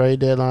Watson. The trade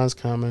deadline's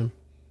coming.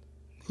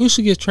 Who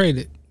should get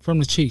traded from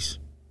the Chiefs?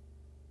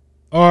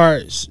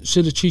 Or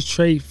should the Chiefs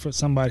trade for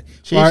somebody?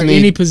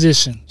 Any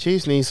position?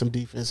 Chiefs need some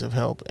defensive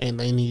help, and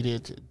they need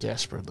it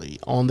desperately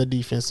on the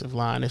defensive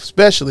line,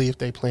 especially if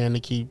they plan to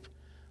keep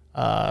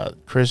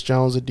Chris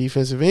Jones at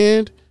defensive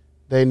end.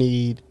 They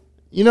need,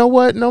 you know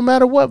what? No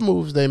matter what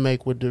moves they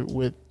make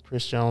with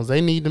Chris Jones,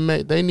 they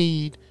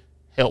need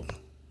help.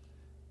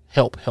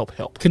 Help.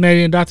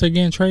 Canadian Doctor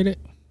again traded?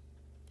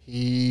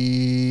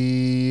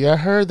 I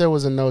heard there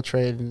was a no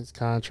trade in his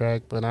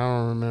contract, but I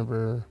don't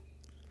remember.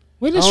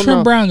 When is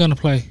Trent Brown going to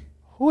play?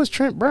 Who is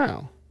Trent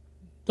Brown?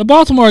 The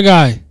Baltimore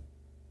guy.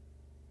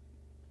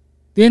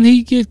 Didn't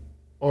he get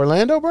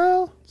Orlando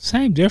Brown?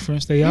 Same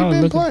difference. They all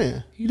been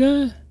playing. He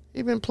does.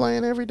 He been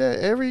playing every day,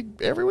 every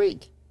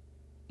week.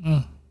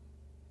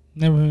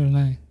 Never heard his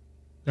name.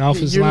 The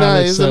offensive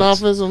lineman. He's an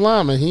offensive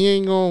lineman. He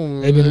ain't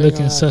going. They've been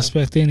looking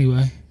suspect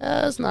anyway.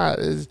 That's not.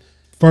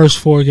 First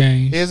 4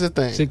 games. Here's the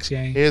thing. 6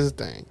 games. Here's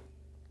the thing.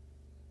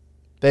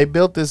 They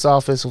built this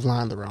offensive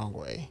line the wrong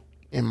way,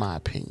 in my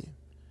opinion.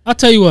 I'll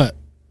tell you what.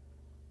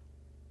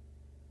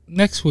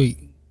 Next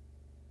week.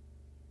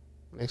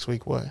 Next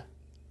week what?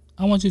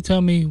 I want you to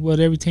tell me what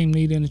every team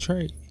need in the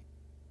trade.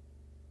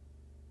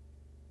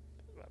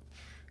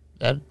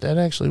 That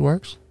actually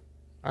works.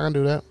 I can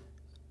do that.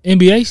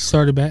 NBA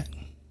started back.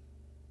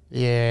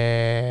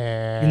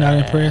 Yeah. You're not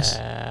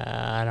impressed?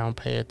 I don't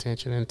pay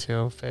attention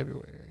until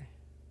February.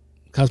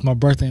 Because my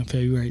birthday in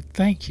February.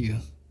 Thank you.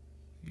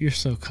 You're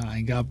so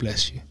kind. God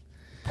bless you.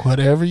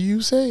 Whatever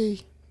you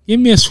say. Give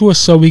me a switch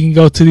so we can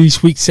go to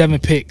these week 7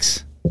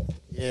 picks.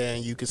 Yeah,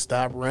 and you can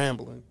stop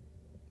rambling.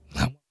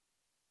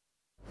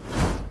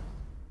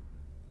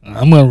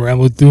 I'm going to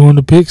ramble through on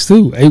the picks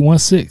too.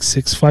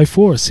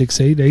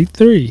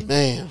 816-654-6883.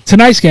 Man.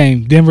 Tonight's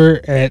game, Denver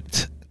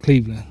at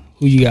Cleveland.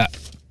 Who you got?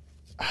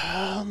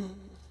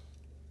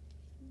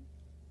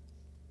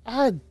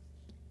 I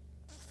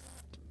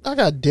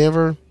got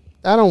Denver.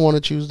 I don't want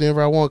to choose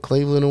Denver. I want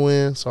Cleveland to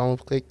win, so I'm going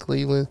to pick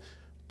Cleveland.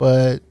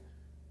 But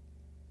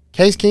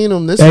Case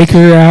Keenum,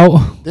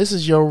 this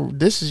is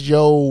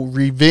your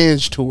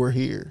revenge tour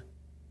here.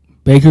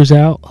 Baker's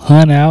out,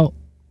 Hunt out,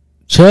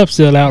 Chubb's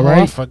still out,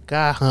 right? I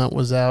forgot Hunt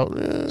was out.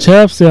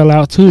 Chubb's still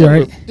out too,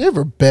 right?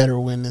 Denver better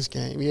win this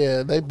game.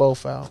 Yeah, they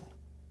both out.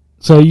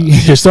 So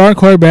you're starting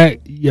quarterback.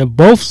 You're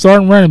both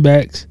starting running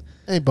backs.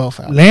 They both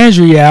out.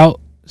 Landry out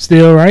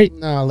still, right?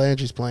 No,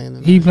 Landry's playing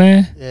tonight. He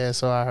playing? Yeah,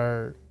 so I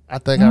heard. I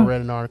think I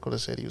read an article that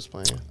said he was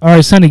playing. All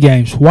right, Sunday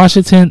games.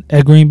 Washington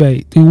at Green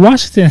Bay. Do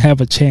Washington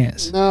have a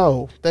chance?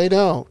 No, they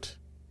don't.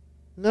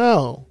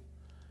 No.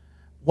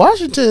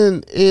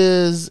 Washington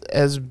is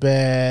as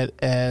bad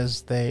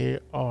as they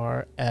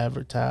are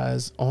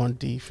advertised on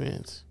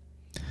defense.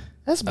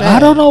 That's bad. I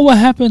don't know what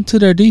happened to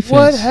their defense.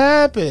 What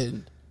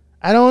happened?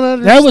 I don't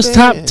understand. That was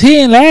top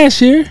 10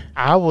 last year.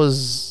 I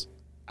was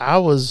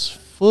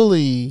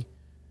fully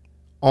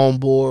on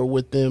board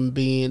with them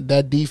being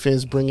that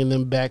defense, bringing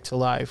them back to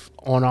life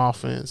on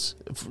offense,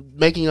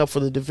 making up for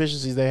the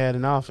deficiencies they had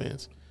in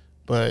offense.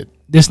 But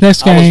this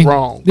next game, I was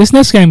wrong. This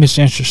next game is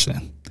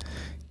interesting.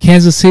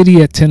 Kansas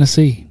City at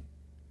Tennessee.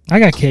 I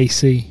got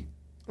KC.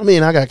 I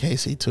mean, I got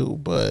KC too,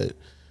 but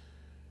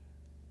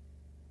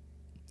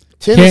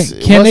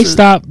Tennessee, can they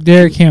stop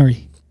Derrick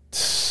Henry?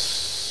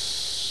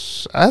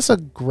 That's a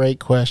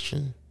great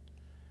question.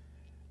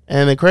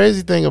 And the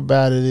crazy thing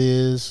about it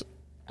is,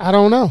 I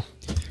don't know.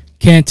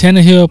 Can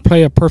Tannehill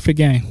play a perfect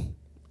game?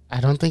 I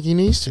don't think he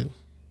needs to.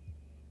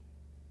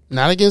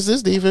 Not against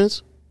this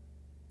defense.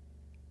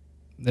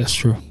 That's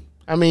true.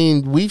 I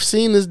mean, we've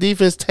seen this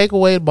defense take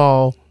away the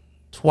ball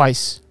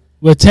twice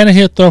Will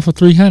Tannehill throw for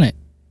 300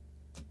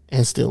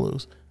 and still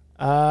lose?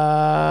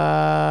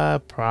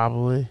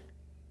 Probably.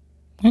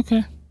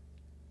 Okay.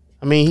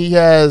 I mean, he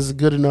has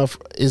good enough.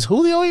 Is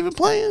Julio even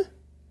playing?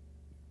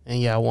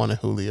 And yeah, I wanted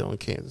Julio in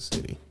Kansas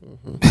City.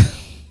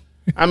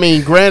 I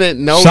mean, granted,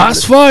 no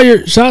shots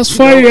fired. Shots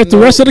fired at the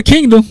rest of the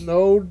kingdom.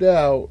 No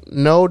doubt.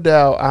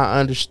 I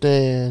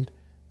understand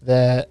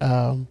that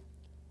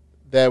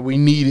that we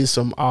needed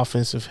some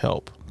offensive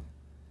help.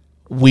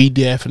 We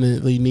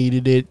definitely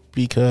needed it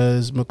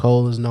because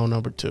McCole is no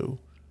number 2,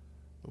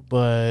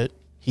 but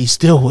he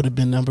still would have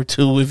been number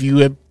 2 if you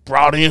had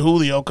brought in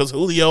Julio because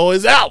Julio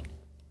is out.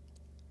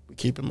 We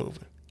keep it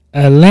moving.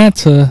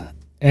 Atlanta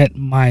at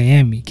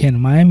Miami. Can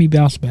Miami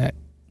bounce back?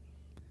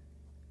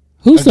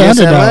 Who's Against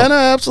the underdog? Atlanta,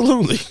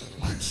 absolutely.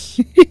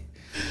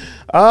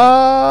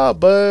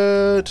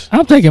 But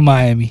I'm taking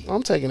Miami.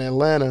 I'm taking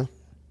Atlanta.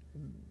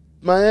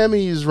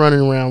 Miami is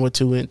running around with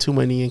too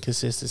many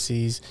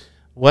inconsistencies.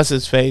 What's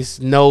his face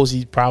knows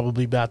he's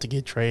probably about to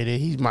get traded.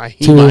 He might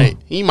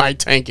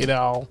tank it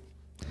all.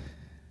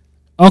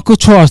 Uncle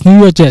Charles, New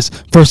York Jets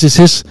versus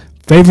his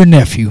favorite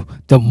nephew,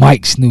 the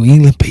Mike's New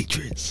England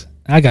Patriots.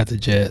 I got the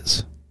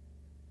Jets.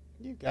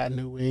 You got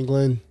New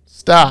England.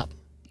 Stop.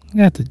 I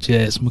got the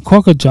Jets.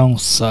 McCorkle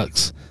Jones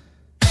sucks.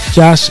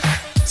 Josh,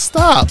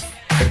 stop.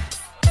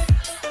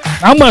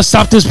 I'm gonna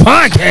stop this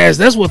podcast.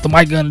 That's what the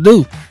mic gonna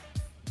do.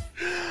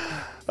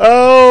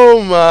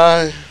 Oh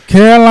my!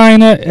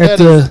 Carolina at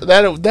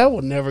that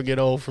will never get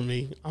old for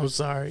me. I'm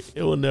sorry,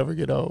 it will never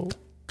get old.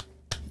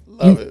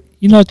 Love it.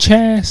 You know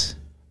Chaz?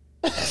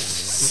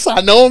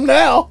 I know him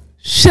now.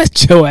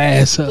 Shut your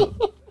ass up.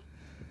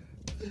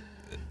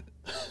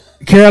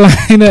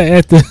 Carolina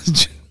at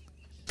the.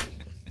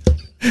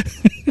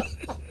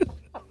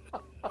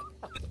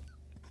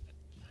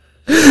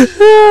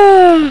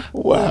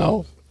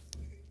 Wow.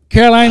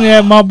 Carolina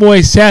at my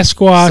boy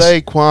Sasquatch.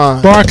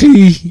 Saquon.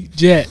 Barkley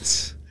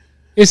Jets.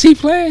 Is he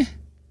playing?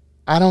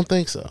 I don't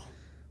think so.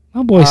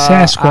 My boy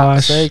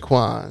Sasquatch.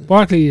 Saquon.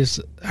 Barkley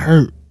is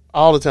hurt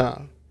all the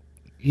time.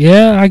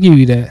 Yeah, I give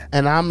you that.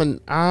 And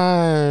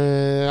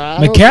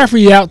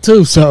McCaffrey out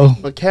too, so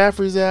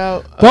McCaffrey's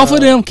out. Both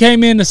of them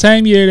came in the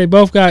same year. They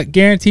both got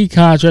guaranteed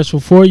contracts for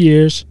 4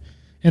 years,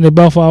 and they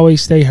both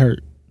always stay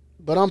hurt.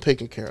 But I'm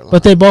picking Carolina.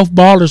 But they both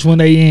ballers when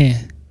they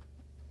in.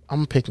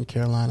 I'm picking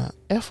Carolina.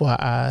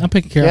 FYI, I'm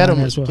picking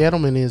Carolina as well.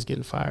 Gettleman is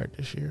getting fired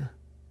this year.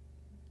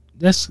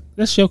 That's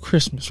your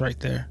Christmas right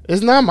there.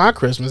 It's not my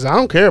Christmas. I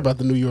don't care about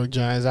the New York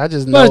Giants. I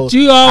just know. But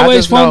you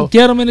always want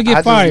Gettleman to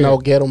get fired. I just know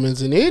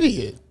Gettleman's an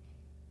idiot.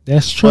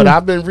 That's true. But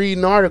I've been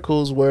reading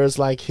articles where it's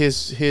like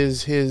his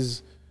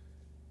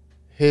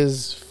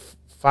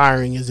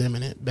firing is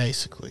imminent,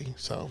 basically.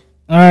 So.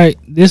 All right,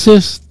 this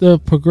is the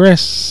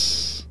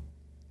progress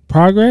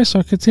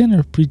or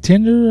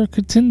pretender or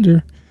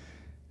contender.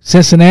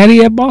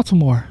 Cincinnati at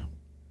Baltimore.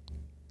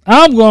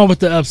 I'm going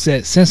with the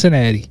upset,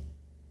 Cincinnati.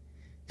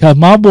 Because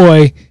my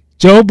boy,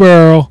 Joe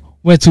Burrow,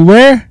 went to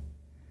where?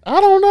 I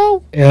don't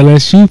know.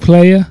 LSU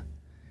player.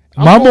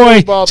 My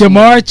boy,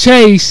 Jamar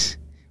Chase,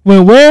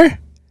 went where?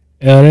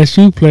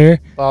 LSU player.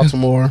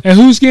 Baltimore. And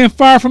who's getting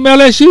fired from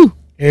LSU?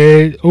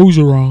 Ed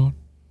Ogeron.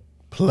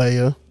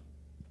 Player.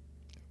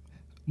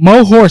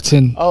 Mo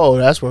Horton. Oh,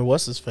 that's where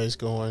what's his face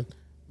going.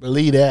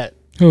 Believe that.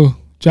 Who?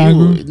 John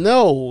Gruden?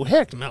 No,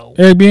 heck no.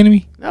 Eric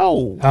Bieniemy?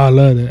 No. I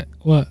love that.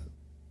 What?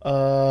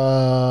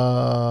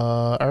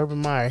 Urban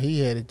Meyer.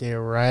 He had it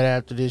there right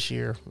after this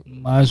year.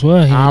 Might as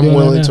well. I'm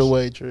willing to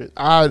wager it.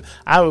 I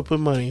would put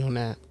money on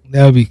that.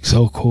 That would be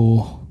so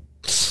cool.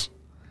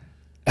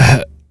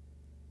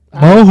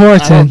 Mo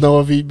Horton. I don't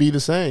know if he'd be the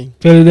same.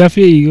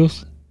 Philadelphia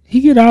Eagles.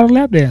 He get all the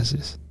lap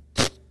dances.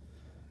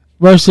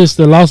 Versus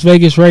the Las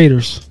Vegas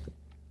Raiders.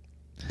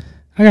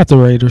 I got the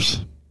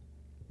Raiders.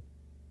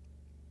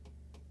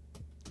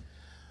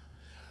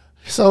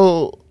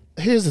 So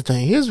here's the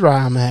thing. Here's why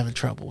I'm having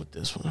trouble with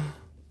this one.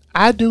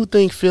 I do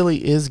think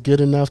Philly is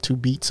good enough to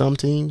beat some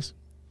teams.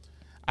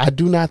 I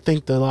do not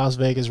think the Las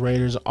Vegas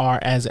Raiders are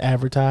as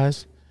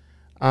advertised.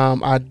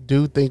 I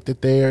do think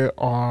that they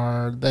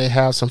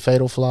have some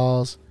fatal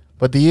flaws.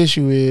 But the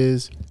issue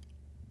is,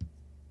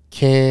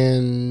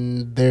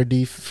 can their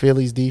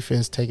Philly's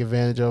defense take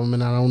advantage of them?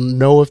 And I don't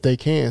know if they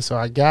can. So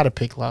I got to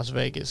pick Las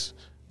Vegas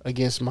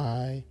against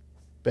my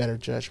better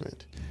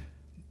judgment.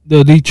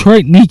 The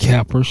Detroit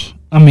Lions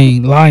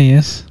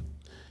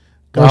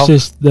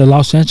versus the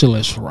Los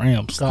Angeles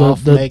Rams.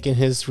 Goff making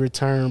his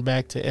return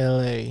back to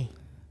L.A.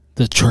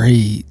 The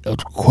trade of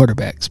the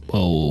quarterbacks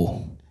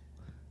bowl.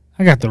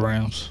 I got the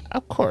Rams.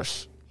 Of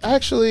course.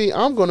 Actually,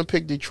 I'm going to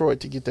pick Detroit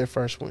to get their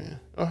first win.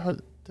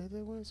 Did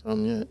they win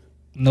something yet?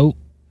 Nope.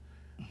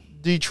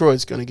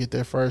 Detroit's going to get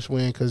their first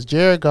win because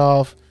Jared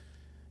Goff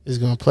is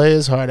going to play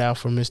his heart out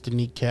for Mr.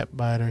 Kneecap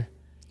Biter.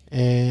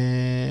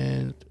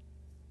 And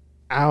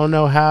I don't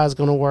know how it's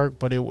going to work,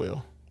 but it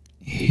will.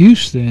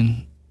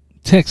 Houston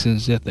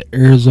Texans at the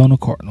Arizona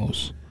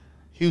Cardinals.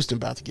 Houston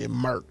about to get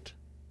murked.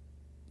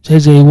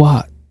 J.J.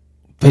 Watt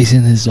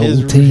facing his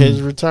old team.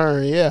 His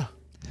return, yeah.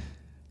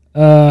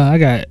 I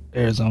got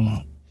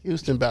Arizona.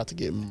 Houston about to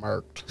get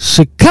murked.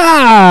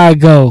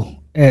 Chicago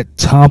at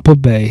Tampa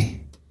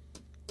Bay.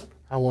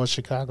 I want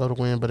Chicago to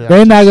win, but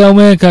they're not going to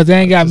win because they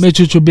ain't got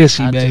Mitchell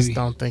Trubisky, baby. I just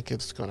don't think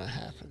it's going to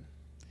happen.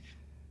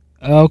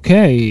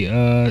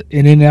 Okay.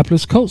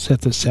 Indianapolis Colts at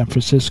the San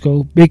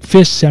Francisco Big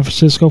Fish San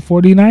Francisco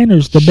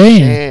 49ers, the band.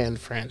 San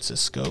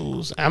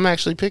Francisco's. I'm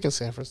actually picking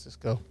San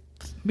Francisco.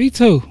 Me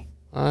too.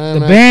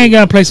 The band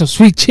got to play some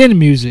sweet chin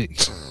music.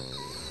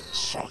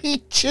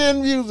 Sweet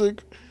chin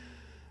music.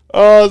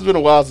 Oh, it's been a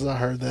while since I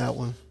heard that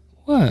one.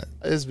 What?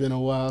 It's been a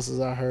while since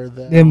I heard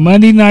that. The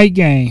Monday night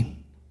game.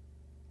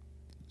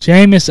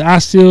 Jameis I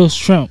still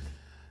shrimp.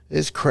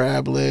 It's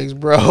crab legs,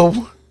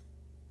 bro.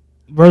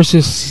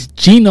 Versus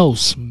Geno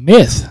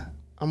Smith.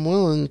 I'm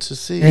willing to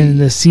see. And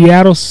the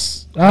Seattle, I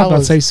was about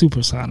to say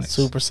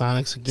Supersonics.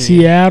 Supersonics again.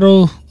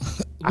 Seattle,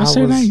 what's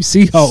their name?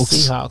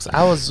 Seahawks. Seahawks.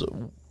 I was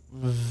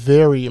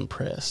very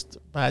impressed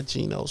by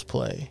Geno's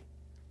play.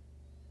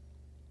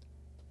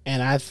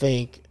 And I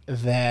think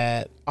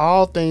that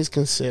all things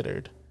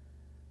considered,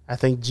 I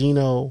think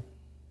Geno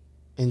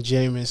and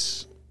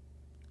Jameis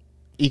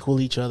equal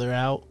each other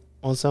out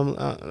on some.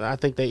 I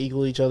think they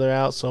equal each other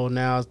out. So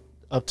now it's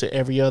up to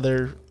every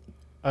other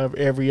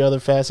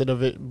facet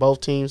of it, both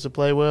teams to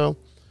play well.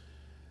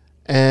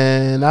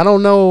 And I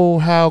don't know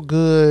how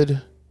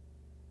good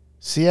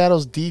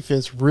Seattle's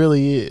defense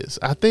really is.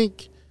 I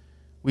think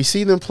we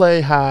see them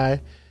play high.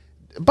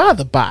 By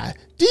the by,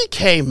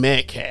 DK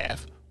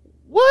Metcalf.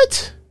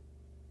 What?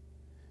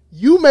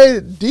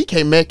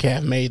 DK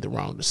Metcalf made the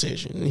wrong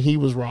decision. He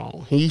was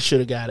wrong. He should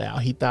have got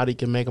out. He thought he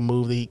could make a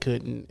move that he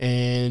couldn't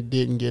and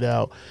didn't get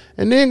out.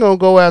 And then going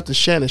to go after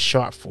Shannon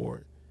Sharp for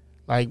it.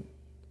 Like,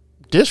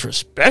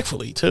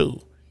 disrespectfully,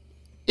 too.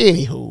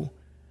 Anywho,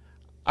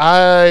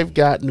 I've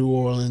got New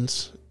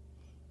Orleans.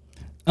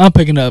 I'm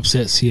picking the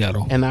upset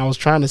Seattle. And I was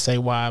trying to say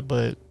why,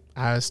 but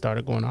I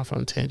started going off on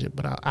a tangent,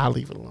 but I'll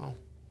leave it alone.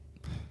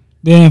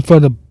 Then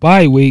for the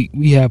bye week,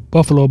 we have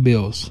Buffalo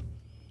Bills,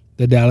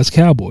 the Dallas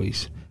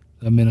Cowboys,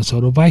 the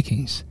Minnesota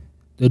Vikings,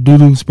 the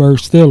Pittsburgh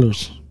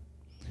Steelers,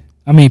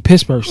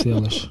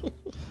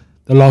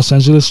 the Los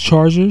Angeles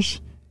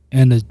Chargers,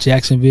 and the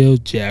Jacksonville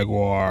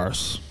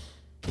Jaguars.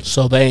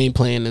 So they ain't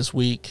playing this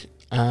week.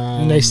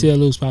 And they still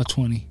lose by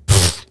 20.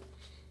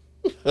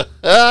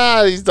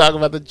 He's talking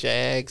about the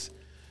Jags.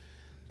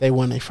 They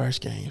won their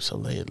first game,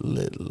 so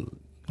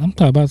I'm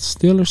talking about the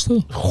Steelers,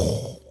 too.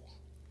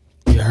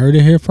 You heard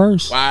it here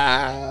first.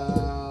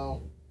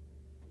 Wow.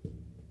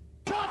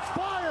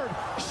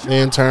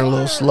 Then turn a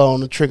little slow on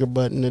the trigger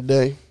button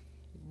today.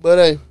 But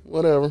hey,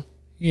 whatever.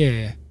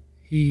 Yeah.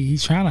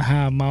 He's trying to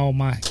hide all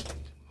my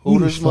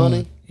Hooters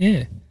money.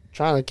 Yeah.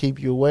 Trying to keep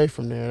you away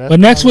from there.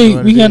 But next week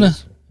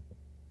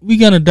we're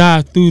gonna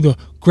dive through the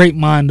great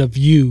mind of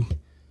you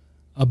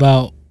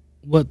about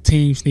what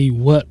teams need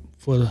what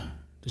for the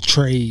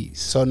trades.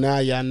 So now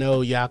y'all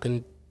know y'all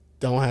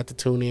don't have to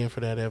tune in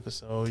for that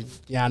episode.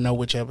 Y'all know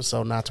which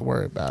episode not to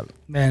worry about it.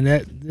 Man,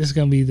 this is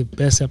gonna be the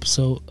best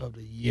episode of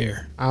the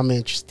year. I'm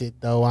interested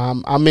though.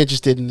 I'm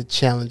interested in the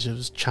challenge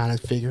of trying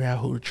to figure out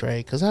who to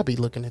trade because I be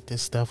looking at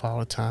this stuff all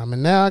the time.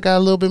 And now I got a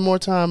little bit more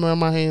time on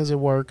my hands at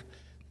work.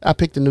 I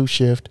picked a new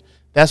shift.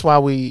 That's why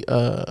we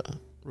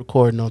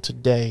recording on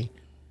today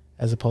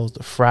as opposed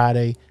to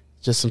Friday.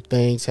 Just some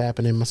things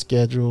happened in my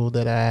schedule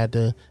that I had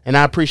to, and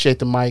I appreciate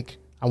the mic.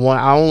 I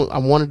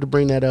wanted to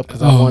bring that up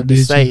because I wanted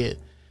to say it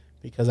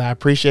because I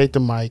appreciate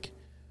the mic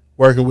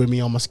working with me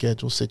on my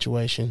schedule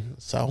situation.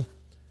 So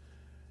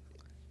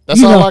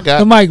that's all I got.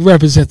 The mic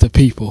represents the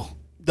people.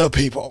 The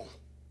people.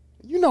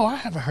 I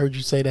haven't heard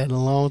you say that in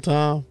a long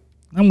time.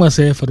 I'm gonna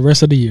say it for the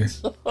rest of the year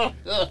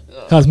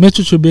because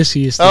Mitchell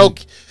Trubisky is still.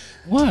 Okay.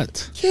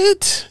 What?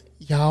 Get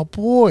y'all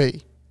boy.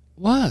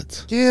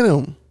 What? Get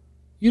him.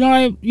 You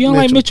don't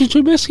like Mitchell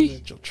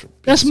Trubisky?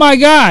 That's my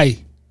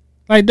guy.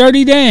 Like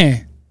Dirty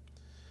Dan.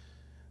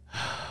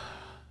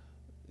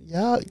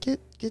 Y'all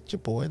get your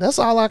boy. That's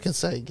all I can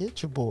say.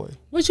 Get your boy.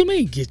 What you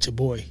mean get your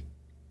boy?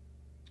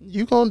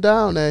 You gonna die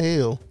on that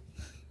hill.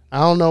 I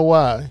don't know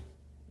why.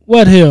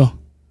 What hill?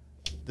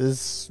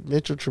 This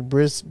Mitchell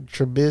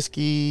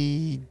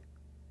Trubisky,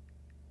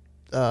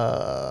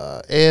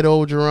 Ed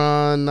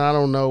Orgeron, I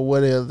don't know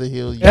what other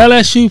hill.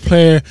 LSU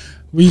player.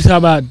 We talk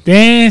about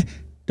Dan,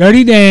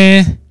 Dirty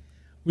Dan.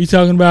 We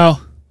talking about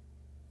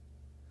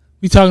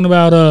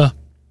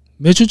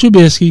Mitchell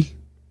Trubisky.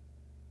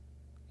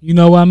 You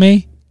know what I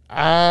mean?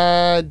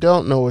 I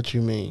don't know what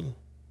you mean.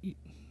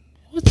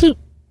 You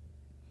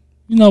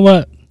know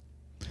what?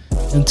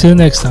 Until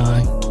next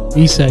time,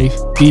 be safe,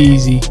 be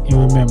easy,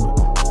 and remember,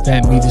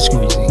 Fat Meat is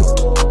Greasy.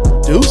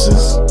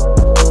 Deuces.